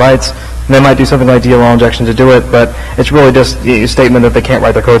thousand bytes, they might do something like DLL injection to do it, but it's really just a statement that they can't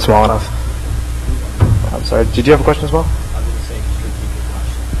write their code small enough. I'm sorry, did you have a question as well? I'm going to say just repeat the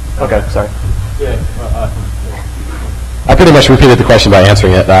question. Okay, sorry. Yeah. I pretty much repeated the question by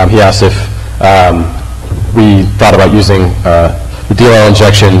answering it. He asked if we thought about using the DLL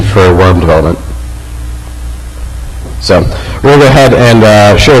injection for worm development. So we're going to go ahead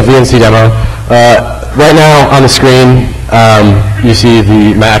and show a VNC demo. Right now on the screen, you see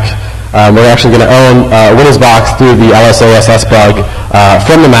the Mac. We're actually going to own Windows Box through the LSASS bug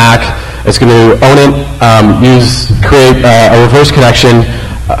from the Mac. It's going to own it, create a reverse connection.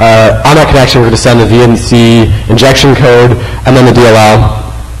 On that connection, we're going to send the VNC injection code and then the DLL.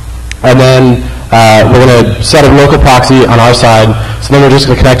 And then we're going to set a local proxy on our side. So then we're just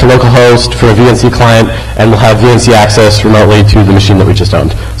going to connect to localhost for a VNC client, and we'll have VNC access remotely to the machine that we just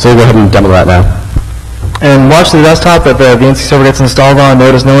owned. So we'll go ahead and demo that now. And watch the desktop that the VNC server gets installed on.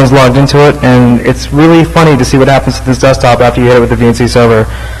 Notice no one's logged into it, and it's really funny to see what happens to this desktop after you hit it with the VNC server.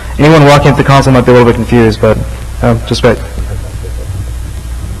 Anyone walking into the console might be a little bit confused, but just wait.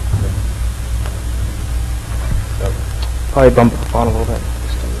 Probably bump the font a little bit.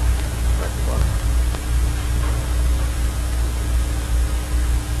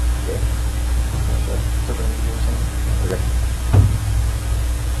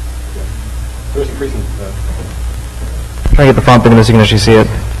 Try to get the font big enough so you can actually see it.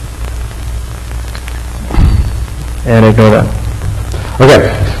 And ignore that.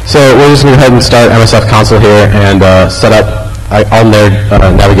 Okay, so we're just going to go ahead and start MSF console here and set up. I'll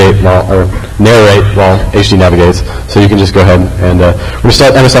narrate while HD navigates. So you can just go ahead and we're going to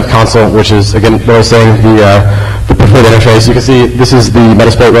start MSF console, which is, again, what I was saying, the preferred interface. You can see this is the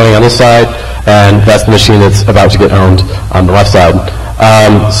Metasploit running on this side, and that's the machine that's about to get owned on the left side.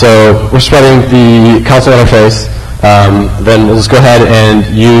 So we're spreading the console interface. Then we'll just go ahead and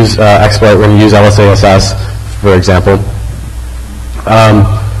use exploit. We're going to use LSASS, for example.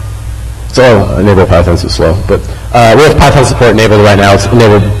 So enable Python, so it's slow. But we have Python support enabled right now. It's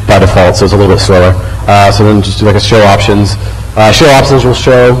enabled by default, so it's a little bit slower. So then just do like a show options. Show options will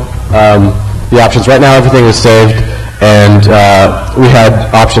show the options. Right now everything is saved, and we had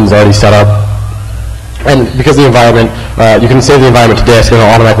options already set up. And because the environment, you can save the environment to disk, and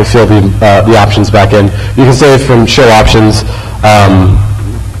it'll automatically fill the options back in. You can save from show options.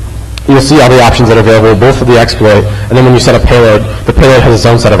 You'll see all the options that are available, both for the exploit, and then when you set a payload, the payload has its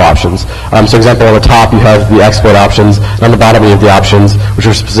own set of options. So example, on the top you have the exploit options, and on the bottom you have the options, which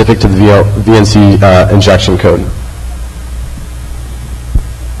are specific to the VNC injection code.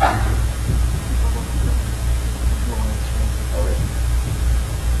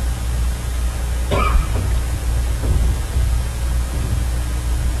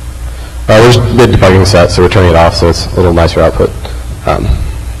 We're just mid-debugging set, so we're turning it off, so it's a little nicer output.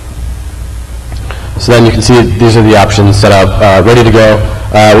 So then you can see these are the options set up, ready to go.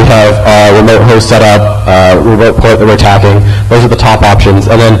 We have our remote host set up, remote port that we're attacking. Those are the top options.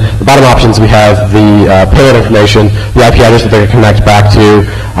 And then the bottom options, we have the payload information, the IP address that they're going to connect back to,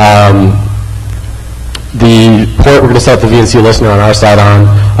 the port we're going to set up the VNC listener on our side on,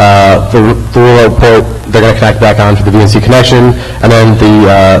 the remote port they're going to connect back on for the VNC connection, and then the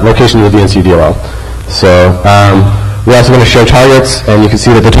location of the VNC DLL. So we're also going to show targets, and you can see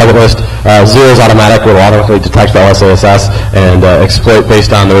that the target list 0 is automatic. It will automatically detect the LSASS and exploit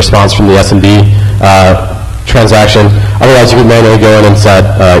based on the response from the SMB transaction. Otherwise, you can manually go in and set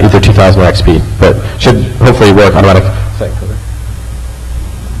either 2000 or XP, but should hopefully work automatic.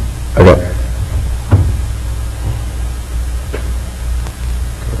 Okay.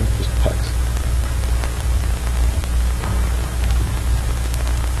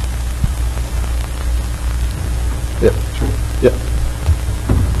 Yep. Yep.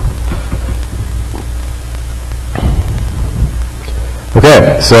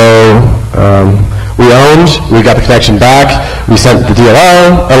 Okay, so we got the connection back, we sent the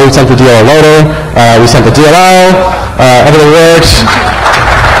DLL, we sent the DLL loader, we sent the DLL, everything works.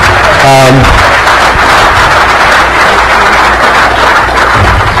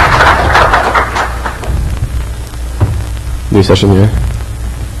 New session here.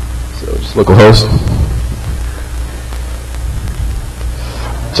 So just localhost.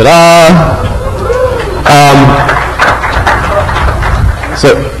 Ta-da!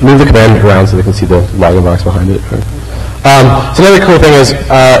 So move the command around so they can see the login box behind it. So another cool thing is it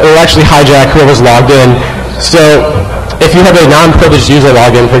will actually hijack whoever's logged in. So if you have a non-privileged user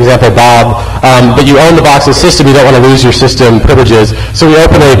login, for example, Bob, but you own the Box's system, you don't want to lose your system privileges. So we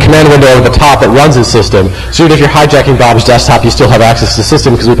open a command window at the top that runs his system. So even if you're hijacking Bob's desktop, you still have access to the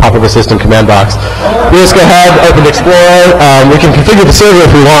system because we pop up a system command box. We just go ahead, open Explorer. We can configure the server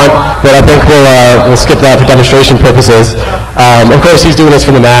if we want, but I think we'll skip that for demonstration purposes. Of course, he's doing this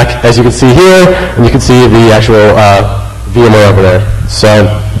from the Mac, as you can see here, and you can see the actual VMware over there. So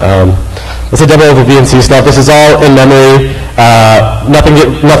that's a demo of the VNC stuff. This is all in memory.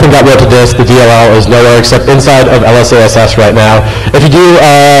 Nothing got wrote to disk. The DLL is nowhere except inside of LSASS right now. If you do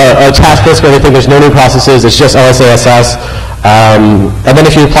a task list or anything, there's no new processes. It's just LSASS. And then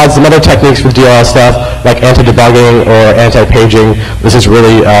if you applied some other techniques for DLL stuff, like anti-debugging or anti-paging, this is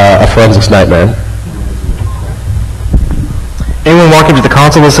really a forensics nightmare. Anyone walking to the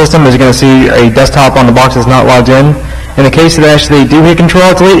console of the system is going to see a desktop on the box that's not logged in. In the case that they actually do hit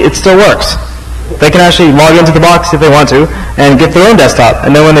Control-Delete, it still works. They can actually log into the box if they want to and get their own desktop.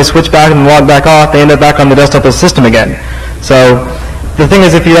 And then when they switch back and log back off, they end up back on the desktop of the system again. So the thing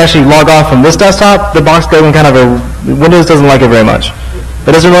is, if you actually log off from this desktop, the box goes in kind of Windows doesn't like it very much.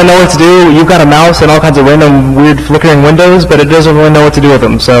 It doesn't really know what to do. You've got a mouse and all kinds of random weird flickering windows, but it doesn't really know what to do with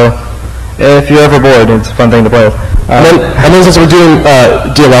them. So if you're ever bored, it's a fun thing to play with. And then since we're doing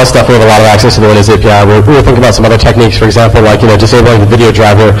DLL stuff, we have a lot of access to the Windows API. We're thinking about some other techniques, for example, like disabling the video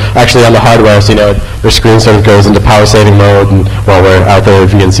driver actually on the hardware, so their screen sort of goes into power saving mode, and while we're out there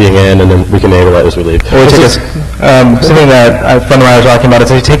VNCing in, and then we can enable it as we leave. Or something that a friend of mine was talking about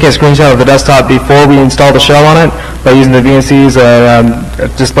is taking a screenshot of the desktop before we install the shell on it by using the VNC's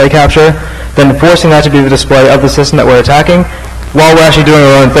display capture, then forcing that to be the display of the system that we're attacking, while we're actually doing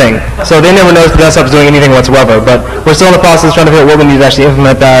our own thing. So they never know if the desktop is doing anything whatsoever, but we're still in the process trying to figure out what we need to actually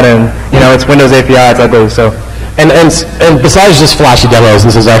implement that, and it's Windows API, it's ugly, so. And besides just flashy demos,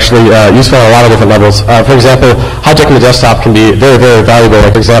 this is actually useful on a lot of different levels. For example, hijacking the desktop can be very, very valuable.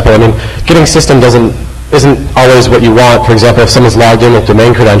 Like, for example, getting system isn't always what you want. For example, if someone's logged in with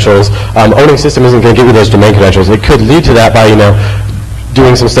domain credentials, owning system isn't going to give you those domain credentials. It could lead to that by,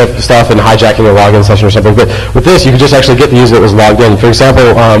 doing some stuff and hijacking a login session or something. But with this, you could just actually get the user that was logged in. For example,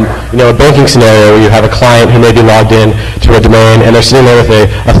 a banking scenario where you have a client who may be logged in to a domain and they're sitting there with a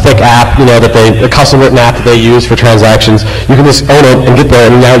thick app, a custom written app that they use for transactions. You can just own it and get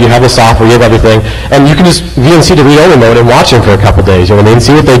there, and now you have the software, you have everything, and you can just VNC to read-only mode and watch them for a couple days.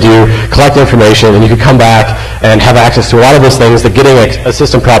 See what they do, collect information, and you can come back and have access to a lot of those things that getting a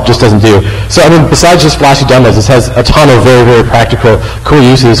system prop just doesn't do. So besides just flashy demos, this has a ton of very, very practical, cool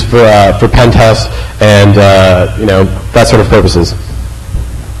uses for pen tests and that sort of purposes.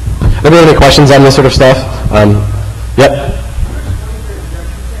 Anybody have any questions on this sort of stuff? Yep.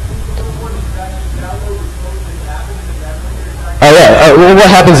 Well, what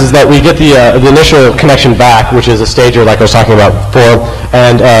happens is that we get the initial connection back, which is a stager like I was talking about before,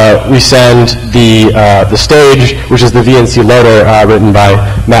 and we send the stage, which is the VNC loader written by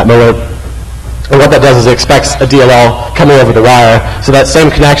Matt Miller. And what that does is it expects a DLL coming over the wire. So that same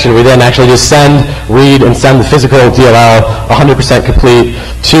connection, we then actually just read and send the physical DLL 100% complete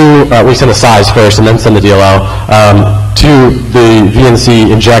to, we send the size first and then send the DLL to the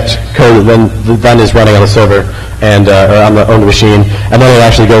VNC inject code that then is running on the server and on the owned machine. And then it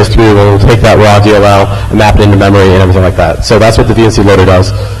actually goes through and will take that raw DLL and map it into memory and everything like that. So that's what the VNC loader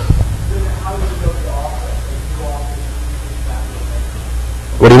does.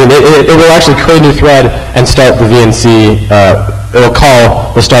 What do you mean? It will actually create a new thread and start the VNC. It will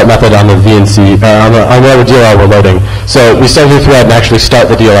call the start method on the VNC, on whatever DLL we're loading. So we start a new thread and actually start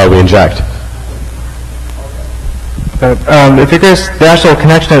the DLL we inject. If you're curious, the actual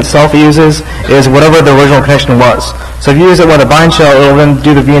connection itself it uses is whatever the original connection was. So if you use it with a bind shell, it will then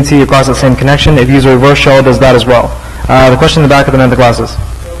do the VNC across the same connection. If you use a reverse shell, it does that as well. The question in the back of the end of the classes.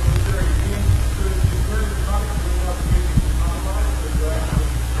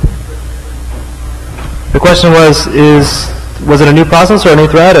 The question was it a new process or a new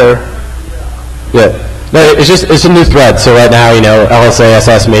thread or? Yeah. No, it's a new thread. So right now,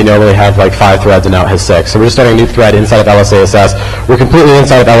 LSASS may normally have like 5 threads and now it has 6. So we're just starting a new thread inside of LSASS. We're completely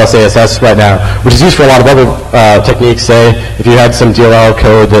inside of LSASS right now, which is used for a lot of other techniques. Say, if you had some DLL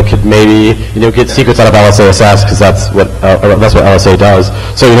code that could maybe, get secrets out of LSASS, because that's what LSA does.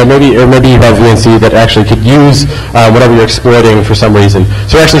 So, maybe you have VNC that actually could use whatever you're exploiting for some reason.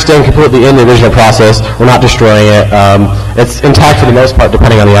 So we're actually staying completely in the original process. We're not destroying it. It's intact for the most part,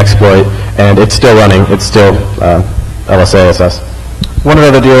 depending on the exploit, and it's still running. It's still LSASS. One of the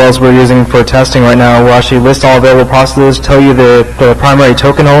other DLLs we're using for testing right now will actually list all available processes, tell you the primary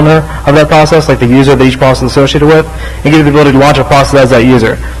token owner of that process, like the user that each process is associated with, and give you the ability to launch a process as that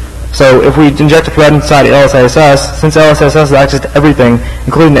user. So if we inject a thread inside LSASS, since LSASS has access to everything,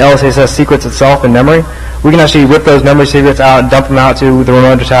 including the LSASS secrets itself in memory, we can actually rip those memory secrets out and dump them out to the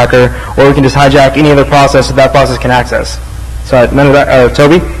remote attacker, or we can just hijack any other process that process can access. So,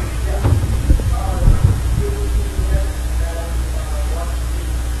 Toby?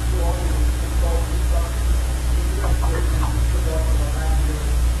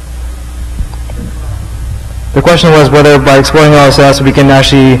 The question was whether by exploiting LSASS we can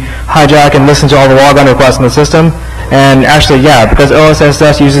actually hijack and listen to all the logon requests in the system. And actually, yeah, because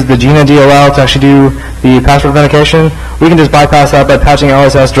LSASS uses the GINA DLL to actually do the password authentication, we can just bypass that by patching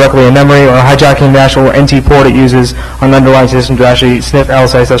LSS directly in memory or hijacking the actual NT port it uses on the underlying system to actually sniff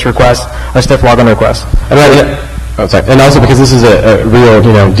LSS requests or sniff logon requests. And also because this is a real,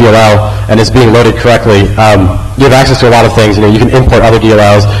 DLL and it's being loaded correctly, you have access to a lot of things. You can import other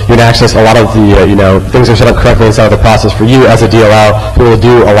DLLs. You can access a lot of the, things that are set up correctly inside of the process for you as a DLL who will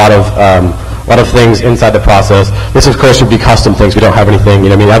do a lot of things inside the process. This, of course, would be custom things. We don't have anything.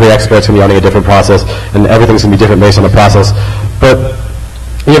 Every expert's going to be running a different process, and everything's going to be different based on the process. But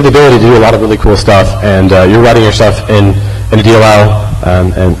you have the ability to do a lot of really cool stuff, and you're writing your stuff in a DLL,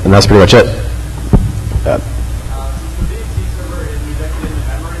 and that's pretty much it.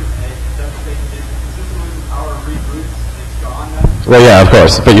 Well, yeah, of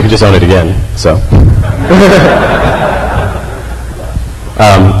course, but you can just own it again. So,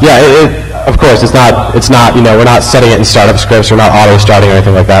 of course, it's not. We're not setting it in startup scripts. We're not auto starting or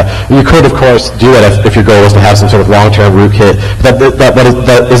anything like that. You could, of course, do it if your goal was to have some sort of long-term rootkit. But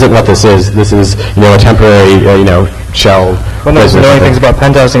that isn't what this is. This is, a temporary, shell. One of the annoying things about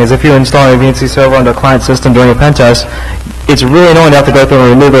pen testing is if you're installing a VNC server onto a client system during a pen test, it's really annoying to have to go through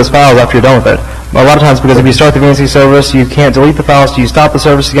and remove those files after you're done with it. A lot of times, because if you start the VNC service, you can't delete the files, so you stop the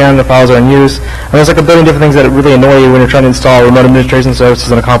service again, the files are in use, and there's like a billion different things that really annoy you when you're trying to install remote administration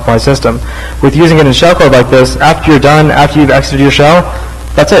services on a compromised system. With using it in shellcode like this, after you're done, after you've exited your shell,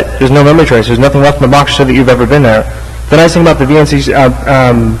 that's it. There's no memory trace. There's nothing left in the box to show that you've ever been there. The nice thing about the VNC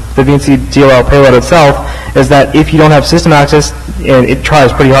DLL payload itself is that if you don't have system access, and it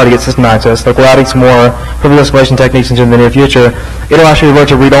tries pretty hard to get system access, like we're adding some more privilege escalation techniques into the near future, it'll actually revert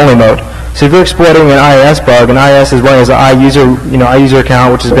to read-only mode. So if you're exploiting an IIS bug, and IIS is running as an iUser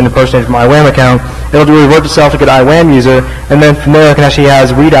account, which has been impersonated from IWAM account, it'll revert itself to get IWAM user, and then from there it can actually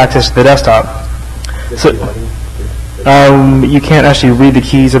has read access to the desktop. So you can't actually read the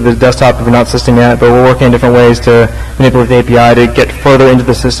keys of the desktop if you're not system yet, but we're working on different ways to manipulate the API to get further into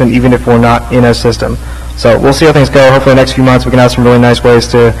the system, even if we're not in a system. So we'll see how things go. Hopefully in the next few months we can have some really nice ways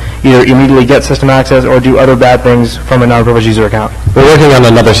to either immediately get system access or do other bad things from a non-privileged user account. We're working on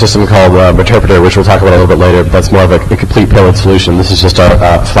another system called Interpreter, which we'll talk about a little bit later, but that's more of a complete payload solution. This is just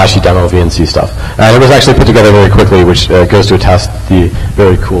our flashy demo of VNC stuff. And it was actually put together very quickly, which goes to attest the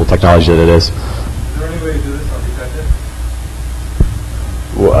very cool technology that it is. Is there any way to do this undetected?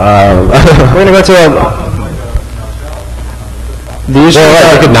 We're going to go to the issue.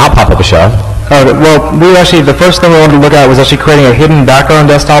 Well, it could not pop up a shell. Well, the first thing we wanted to look at was actually creating a hidden background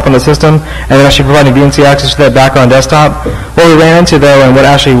desktop on the system, and then actually providing VNC access to that background desktop. What we ran into, though, and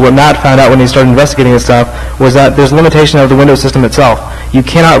what Matt found out when he started investigating this stuff, was that there's a limitation of the Windows system itself. You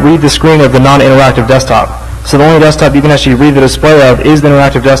cannot read the screen of the non-interactive desktop. So the only desktop you can actually read the display of is the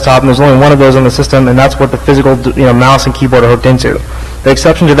interactive desktop, and there's only one of those on the system, and that's what the physical mouse and keyboard are hooked into. The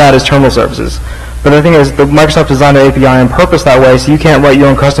exception to that is terminal services. But the thing is, Microsoft designed the API on purpose that way, so you can't write your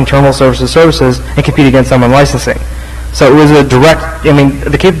own custom terminal services and compete against them on licensing. So it was a direct,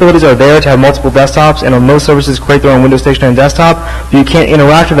 the capabilities are there to have multiple desktops, and most services create their own Windows stationary desktop, but you can't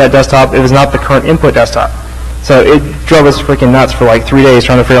interact with that desktop if it's not the current input desktop. So it drove us freaking nuts for like 3 days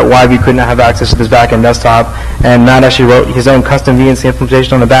trying to figure out why we couldn't have access to this back-end desktop. And Matt actually wrote his own custom VNC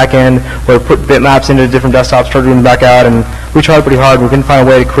implementation on the back end where we put bitmaps into different desktops, started them back out, and we tried pretty hard. We couldn't find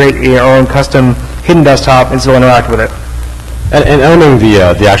a way to create our own custom hidden desktop and still interact with it. And owning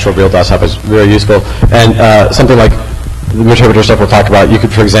the actual real desktop is very useful. And something like the interpreter stuff we'll talk about, you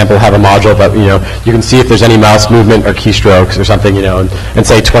could, for example, have a module that, you can see if there's any mouse movement or keystrokes or something, and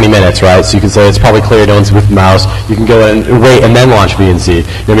say 20 minutes, right? So you can say it's probably clear no one's with the mouse. You can go in and wait and then launch VNC.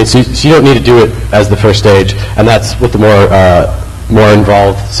 So you don't need to do it as the first stage, and that's what the more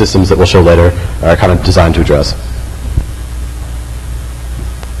involved systems that we'll show later are kind of designed to address.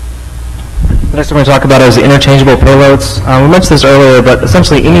 The next thing we're going to talk about is interchangeable payloads. We mentioned this earlier, but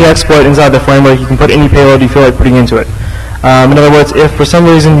essentially any exploit inside the framework, you can put any payload you feel like putting into it. In other words, if for some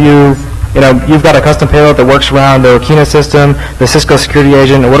reason you've got a custom payload that works around the Kina system, the Cisco security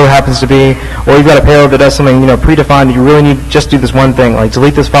agent, or whatever it happens to be, or you've got a payload that does something predefined that you really need just do this one thing, like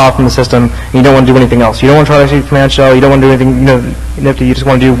delete this file from the system, and you don't want to do anything else. You don't want to try to execute command shell. You don't want to do anything nifty. You just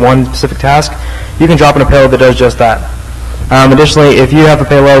want to do one specific task. You can drop in a payload that does just that. Additionally, if you have a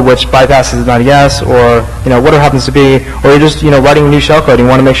payload which bypasses an IDS or whatever it happens to be, or you're just writing a new shellcode and you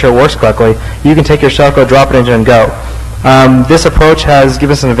want to make sure it works correctly, you can take your shellcode, drop it into, and go. This approach has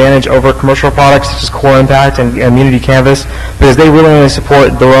given us an advantage over commercial products such as Core Impact and Unity Canvas because they really only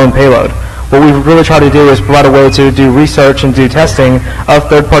support their own payload. What we really try to do is provide a way to do research and do testing of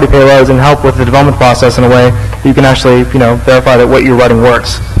third-party payloads and help with the development process in a way that you can actually verify that what you're writing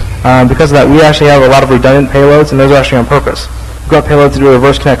works. Because of that, we actually have a lot of redundant payloads, and those are actually on purpose. We've got payloads that do a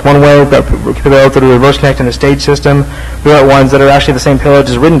reverse connect one way. We've got payloads that do a reverse connect in a stage system. We've got ones that are actually the same payload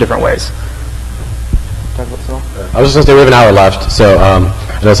just written different ways. I was just going to say we have an hour left, so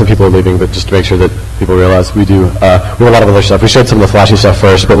I know some people are leaving, but just to make sure that people realize we have a lot of other stuff. We showed some of the flashy stuff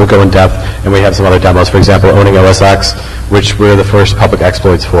first, but we'll go in depth, and we have some other demos. For example, owning OSX, which we're the first public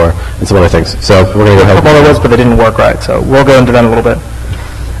exploits for, and some other things. So we're going to go ahead. A couple other ones, but they didn't work right, so we'll go into that in a little bit.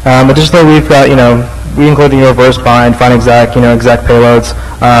 Additionally, we've got, we include the reverse bind, find exec, exec payloads,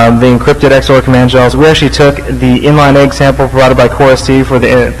 the encrypted XOR command shells. We actually took the inline egg sample provided by CoreST for the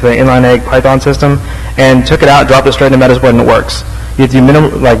inline egg Python system and took it out, dropped it straight into Metasploit, and it works. You have to do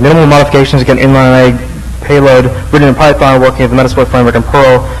minimal modifications to get an inline egg payload written in Python working with the Metasploit Framework and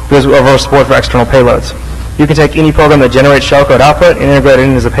Perl because of our support for external payloads. You can take any program that generates shellcode output and integrate it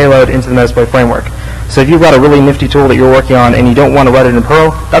in as a payload into the Metasploit Framework. So if you've got a really nifty tool that you're working on and you don't want to write it in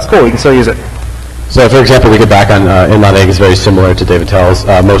Perl, that's cool. You can still use it. So, for example, we get back on inline egg is very similar to David Tell's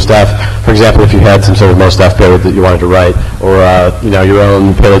MostF. For example, if you had some sort of MostF payload that you wanted to write, or your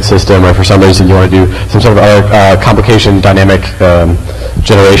own payload system, or for some reason you want to do some sort of other complication dynamic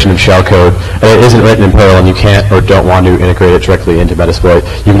generation of shellcode, and it isn't written in Perl, and you can't or don't want to integrate it directly into Metasploit,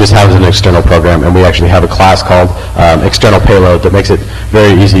 you can just have it as an external program, and we actually have a class called external payload that makes it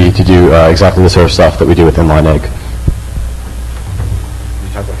very easy to do exactly the sort of stuff that we do with inline egg.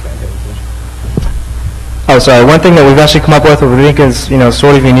 Oh, sorry. One thing that we've actually come up with, what we think is,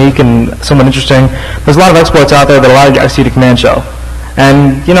 sort of unique and somewhat interesting. There's a lot of exploits out there that allow you to execute a command shell.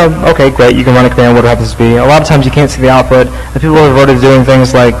 And, okay, great, you can run a command, what it happens to be. A lot of times you can't see the output. And people have reverted to doing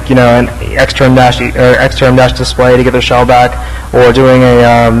things like, an xterm dash display to get their shell back, or doing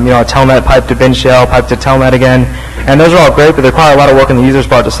a telnet pipe to bin shell, pipe to telnet again. And those are all great, but they require a lot of work on the user's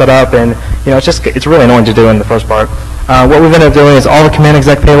part to set up, and, it's really annoying to do in the first part. What we've ended up doing is all the command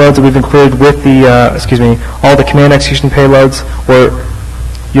exec payloads that we've included with the, all the command execution payloads where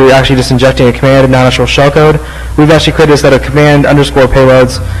you're actually just injecting a command and not actual shellcode. We've actually created a set of command underscore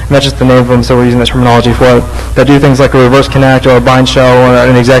payloads, and that's just the name of them, so we're using the terminology for it, that do things like a reverse connect or a bind shell or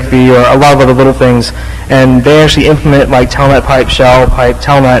an exec v or a lot of other little things. And they actually implement like telnet pipe, shell, pipe,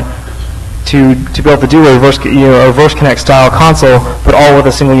 telnet to be able to do a reverse connect style console, but all with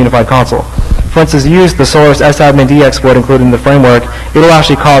a single unified console. For instance, use the Solar's sadmin-d exploit included in the framework. It'll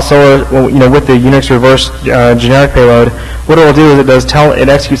actually cause Solar, with the Unix reverse generic payload. What it will do is it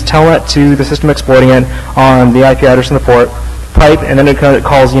executes telnet to the system exploiting it on the IP address and the port, pipe, and then it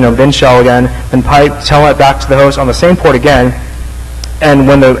calls bin shell again, then pipe telnet back to the host on the same port again. And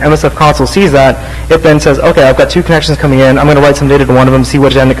when the MSF console sees that, it then says, okay, I've got two connections coming in. I'm going to write some data to one of them, see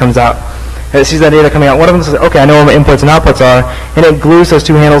which end it comes out. It sees that data coming out. One of them says, okay, I know where my inputs and outputs are, and it glues those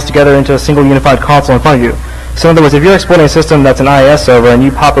two handles together into a single unified console in front of you. So in other words, if you're exploiting a system that's an IIS server and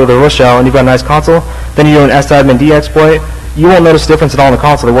you pop it with a reverse shell and you've got a nice console, then you do an sadmin-d exploit, you won't notice a difference at all in the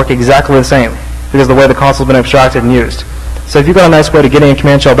console. They work exactly the same because of the way the console's been abstracted and used. So if you've got a nice way to getting a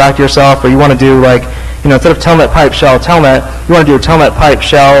command shell back to yourself, or you want to do instead of telnet pipe shell telnet, you want to do a telnet pipe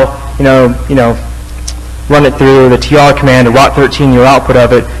shell, run it through the tr command and rot13 your output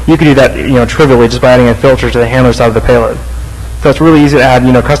of it, you can do that trivially just by adding a filter to the handler side of the payload. So it's really easy to add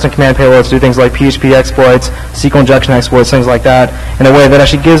custom command payloads, do things like PHP exploits, SQL injection exploits, things like that, in a way that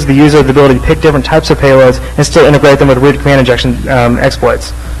actually gives the user the ability to pick different types of payloads and still integrate them with weird command injection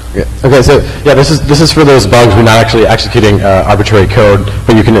exploits. Yeah. Okay, so this is for those bugs we're not actually executing arbitrary code,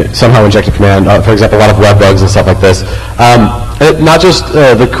 but you can somehow inject a command. For example, a lot of web bugs and stuff like this. Not just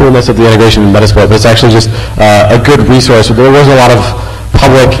the coolness of the integration in Metasploit, but it's actually just a good resource. There was a lot of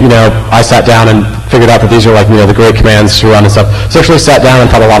public, I sat down and figured out that these are the great commands to run and stuff. So I actually sat down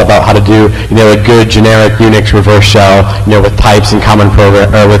and thought a lot about how to do, a good generic Unix reverse shell, with pipes and common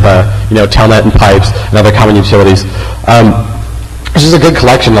program, or with telnet and pipes and other common utilities. It's just a good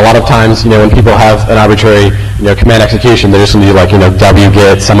collection. A lot of times, when people have an arbitrary, command execution, they're just going to do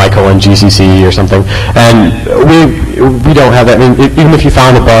wget semicolon GCC or something. And we don't have that. I mean, even if you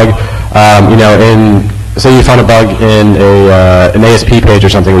found a bug, say you found a bug in an ASP page or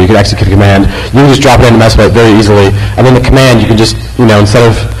something where you could execute a command, you can just drop it into Metasploit very easily. And then the command, you can just, instead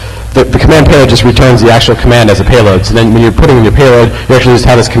of the command payload just returns the actual command as a payload. So then when you're putting in your payload, you actually just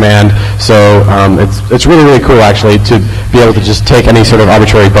have this command. So it's really, really cool actually to be able to just take any sort of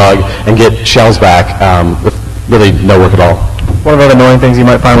arbitrary bug and get shells back with really no work at all. One of the other annoying things you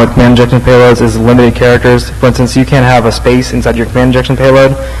might find with command injection payloads is limited characters. For instance, you can't have a space inside your command injection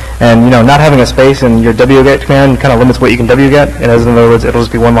payload, and not having a space in your wget command kind of limits what you can wget. In other words, it'll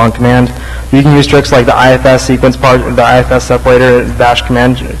just be one long command. You can use tricks like the IFS sequence part, the IFS separator dash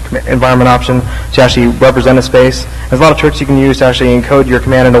command environment option to actually represent a space. There's a lot of tricks you can use to actually encode your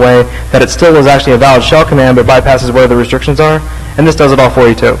command in a way that it still is actually a valid shell command, but bypasses where the restrictions are. And this does it all for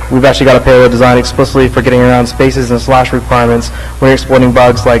you too. We've actually got a payload designed explicitly for getting around spaces and slash requirements when you're exploiting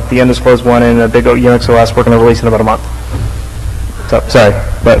bugs like the undisclosed one in a big Unix OS we're going to release in about a month. So, sorry,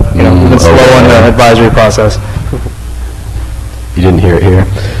 but we've been slow on the advisory process. You didn't hear it here.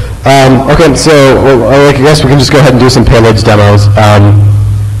 Okay, so I guess we can just go ahead and do some payloads demos.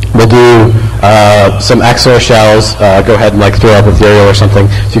 We'll do some XOR shells. Go ahead and throw up Ethereal or something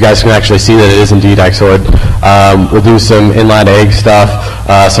so you guys can actually see that it is indeed XORed. We'll do some inline egg stuff,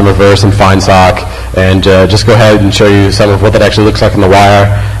 some reverse and fine sock, and just go ahead and show you some of what that actually looks like in the wire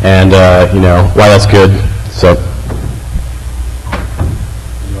and why that's good. So.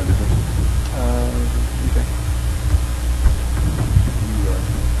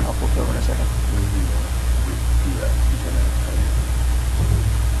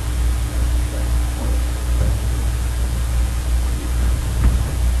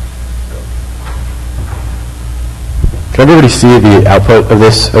 Can everybody see the output of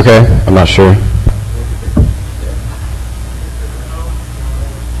this okay? I'm not sure.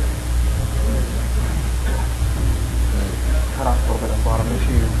 Cut off a little bit on the bottom. Make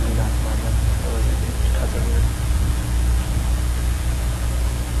sure you do that.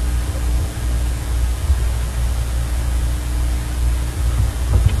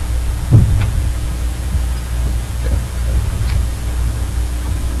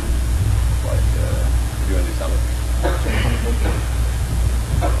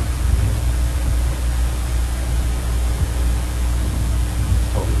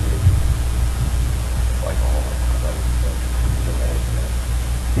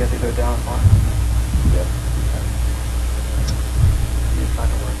 You have to go down one. Yep. It's not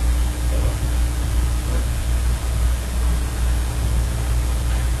going to work.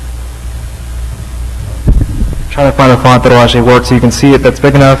 Trying to find a font that'll actually work so you can see it that's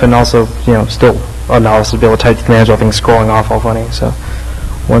big enough and also, still analysis to be able to type the commands while things scrolling off all funny. So,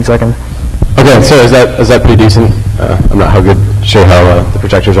 1 second. Okay, so is that pretty decent? I'm not sure how the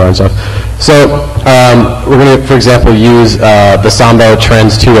projectors are and stuff. So we're going to, for example, use the Sambo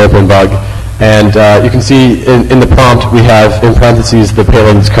trends to open bug, and you can see in the prompt we have in parentheses the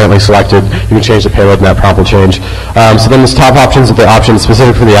payload that's currently selected. You can change the payload, and that prompt will change. So then this top options are the options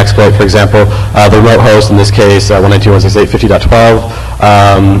specific for the exploit. For example, the remote host in this case 192.168.50.12.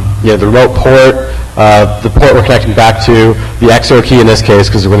 The remote port. The port we're connecting back to, the XOR key in this case,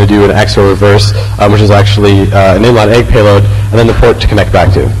 because we're going to do an XOR reverse, which is actually an inline egg payload, and then the port to connect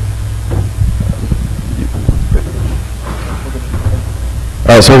back to.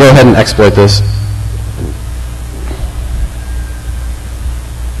 All right, so we'll go ahead and exploit this.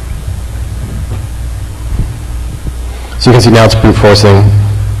 So you can see now it's brute forcing,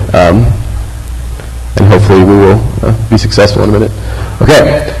 and hopefully we will be successful in a minute.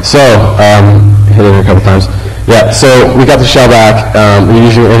 Okay, so hit it a couple times. Yeah, so we got the shell back. We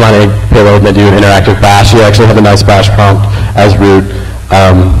usually inline egg payload and then do an interactive bash. You actually have a nice bash prompt as root.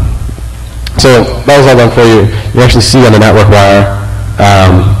 So that was all done for you. You actually see on the network wire.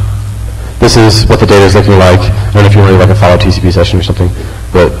 This is what the data is looking like. I don't know if you want to do a follow TCP session or something,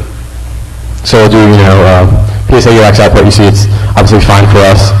 but so we'll do PSA UX output. You see it's obviously fine for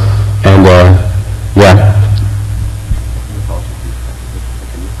us, and yeah.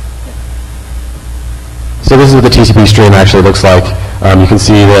 So this is what the TCP stream actually looks like. You can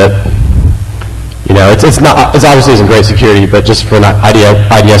see that, it's obviously isn't great security, but just from an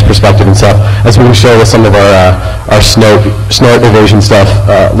IDS perspective and stuff, as we can show with some of our snort evasion stuff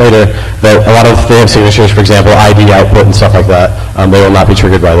later, that a lot of they have signatures, for example, ID output and stuff like that. They will not be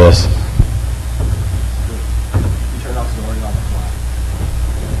triggered by this.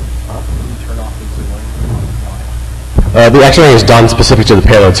 The XORing is done specific to the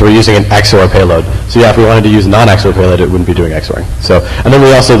payload, so we're using an XOR payload. So yeah, if we wanted to use a non-XOR payload, it wouldn't be doing XORing. So, and then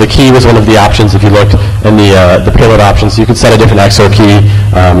the key was one of the options. If you looked in the payload options, you could set a different XOR key.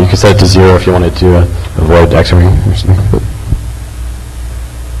 You could set it to 0 if you wanted to avoid XORing or something.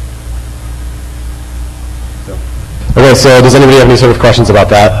 Okay, so does anybody have any sort of questions about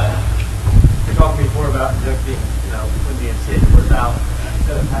that? You're talking before about injecting, when the intent was out,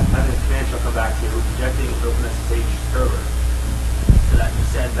 instead of having a command shell come back to you, injecting an OpenSSH server so that you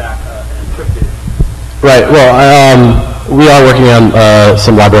send back an encrypted. Right. Well, we are working on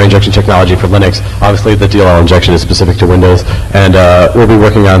some library injection technology for Linux. Obviously, the DLL injection is specific to Windows, and we'll be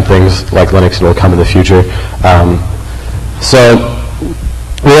working on things like Linux that will come in the future. So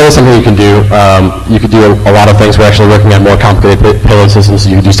Really something you can do. You could do a lot of things. We're actually working on more complicated payload systems. So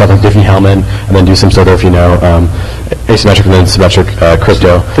you could do stuff like Diffie-Hellman and then do some sort of, asymmetric and then symmetric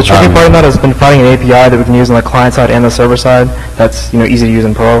crypto. The tricky part of that has been finding an API that we can use on the client side and the server side that's easy to use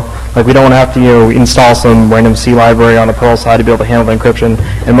in Perl. Like we don't want to have to install some random C library on the Perl side to be able to handle the encryption.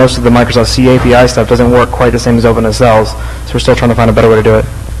 And most of the Microsoft C API stuff doesn't work quite the same as OpenSL's. So we're still trying to find a better way to do it.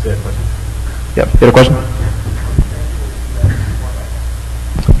 Yep. You had a question?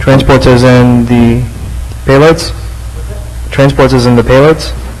 Transports is in the payloads? Transports is in the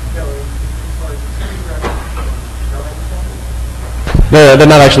payloads? No, they're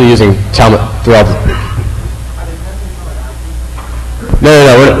not actually using Telnet throughout the...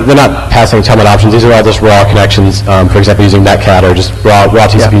 No, they're not passing Telnet options. These are all just raw connections, for example, using Netcat or just raw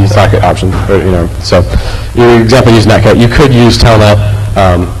TCP socket options. So your example using Netcat, you could use Telnet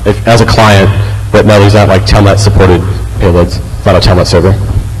as a client, but no, these aren't like Telnet supported payloads, not a Telnet server.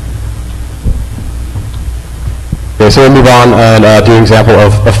 Okay, so we'll move on and do an example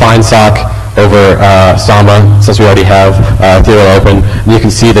of a fine sock over Samba, since we already have Ethereal open. And you can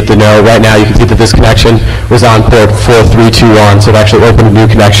see that right now you can see that this connection was on port 4321, so it actually opened a new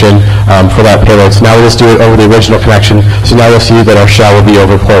connection for that payload. So now we'll just do it over the original connection. So now you'll see that our shell will be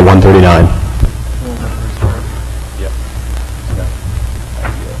over port 139.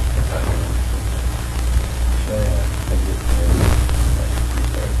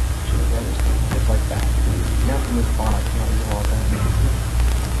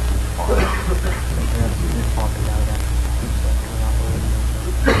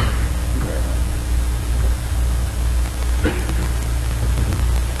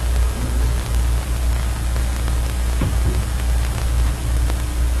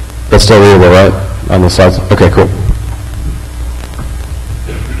 That's still readable, right? On the slides? Okay, cool.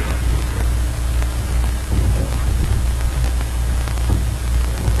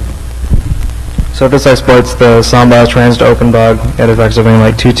 So this exploits the Samba trans to open bug at effects of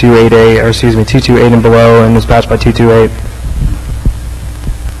like 2288, or excuse me, 228 and below, and is patched by 228.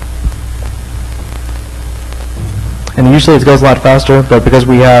 And usually it goes a lot faster, but because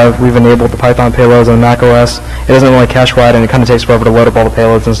we've enabled the Python payloads on Mac OS, it doesn't really cache write, and it kind of takes forever to load up all the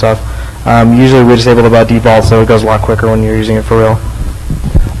payloads and stuff. Usually we disable it by default, so it goes a lot quicker when you're using it for real.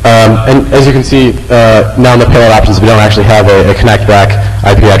 And as you can see, now in the payload options, we don't actually have a connect back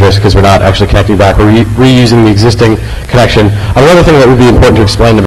IP address because we're not actually connecting back. We're reusing the existing connection. Another thing that would be important to explain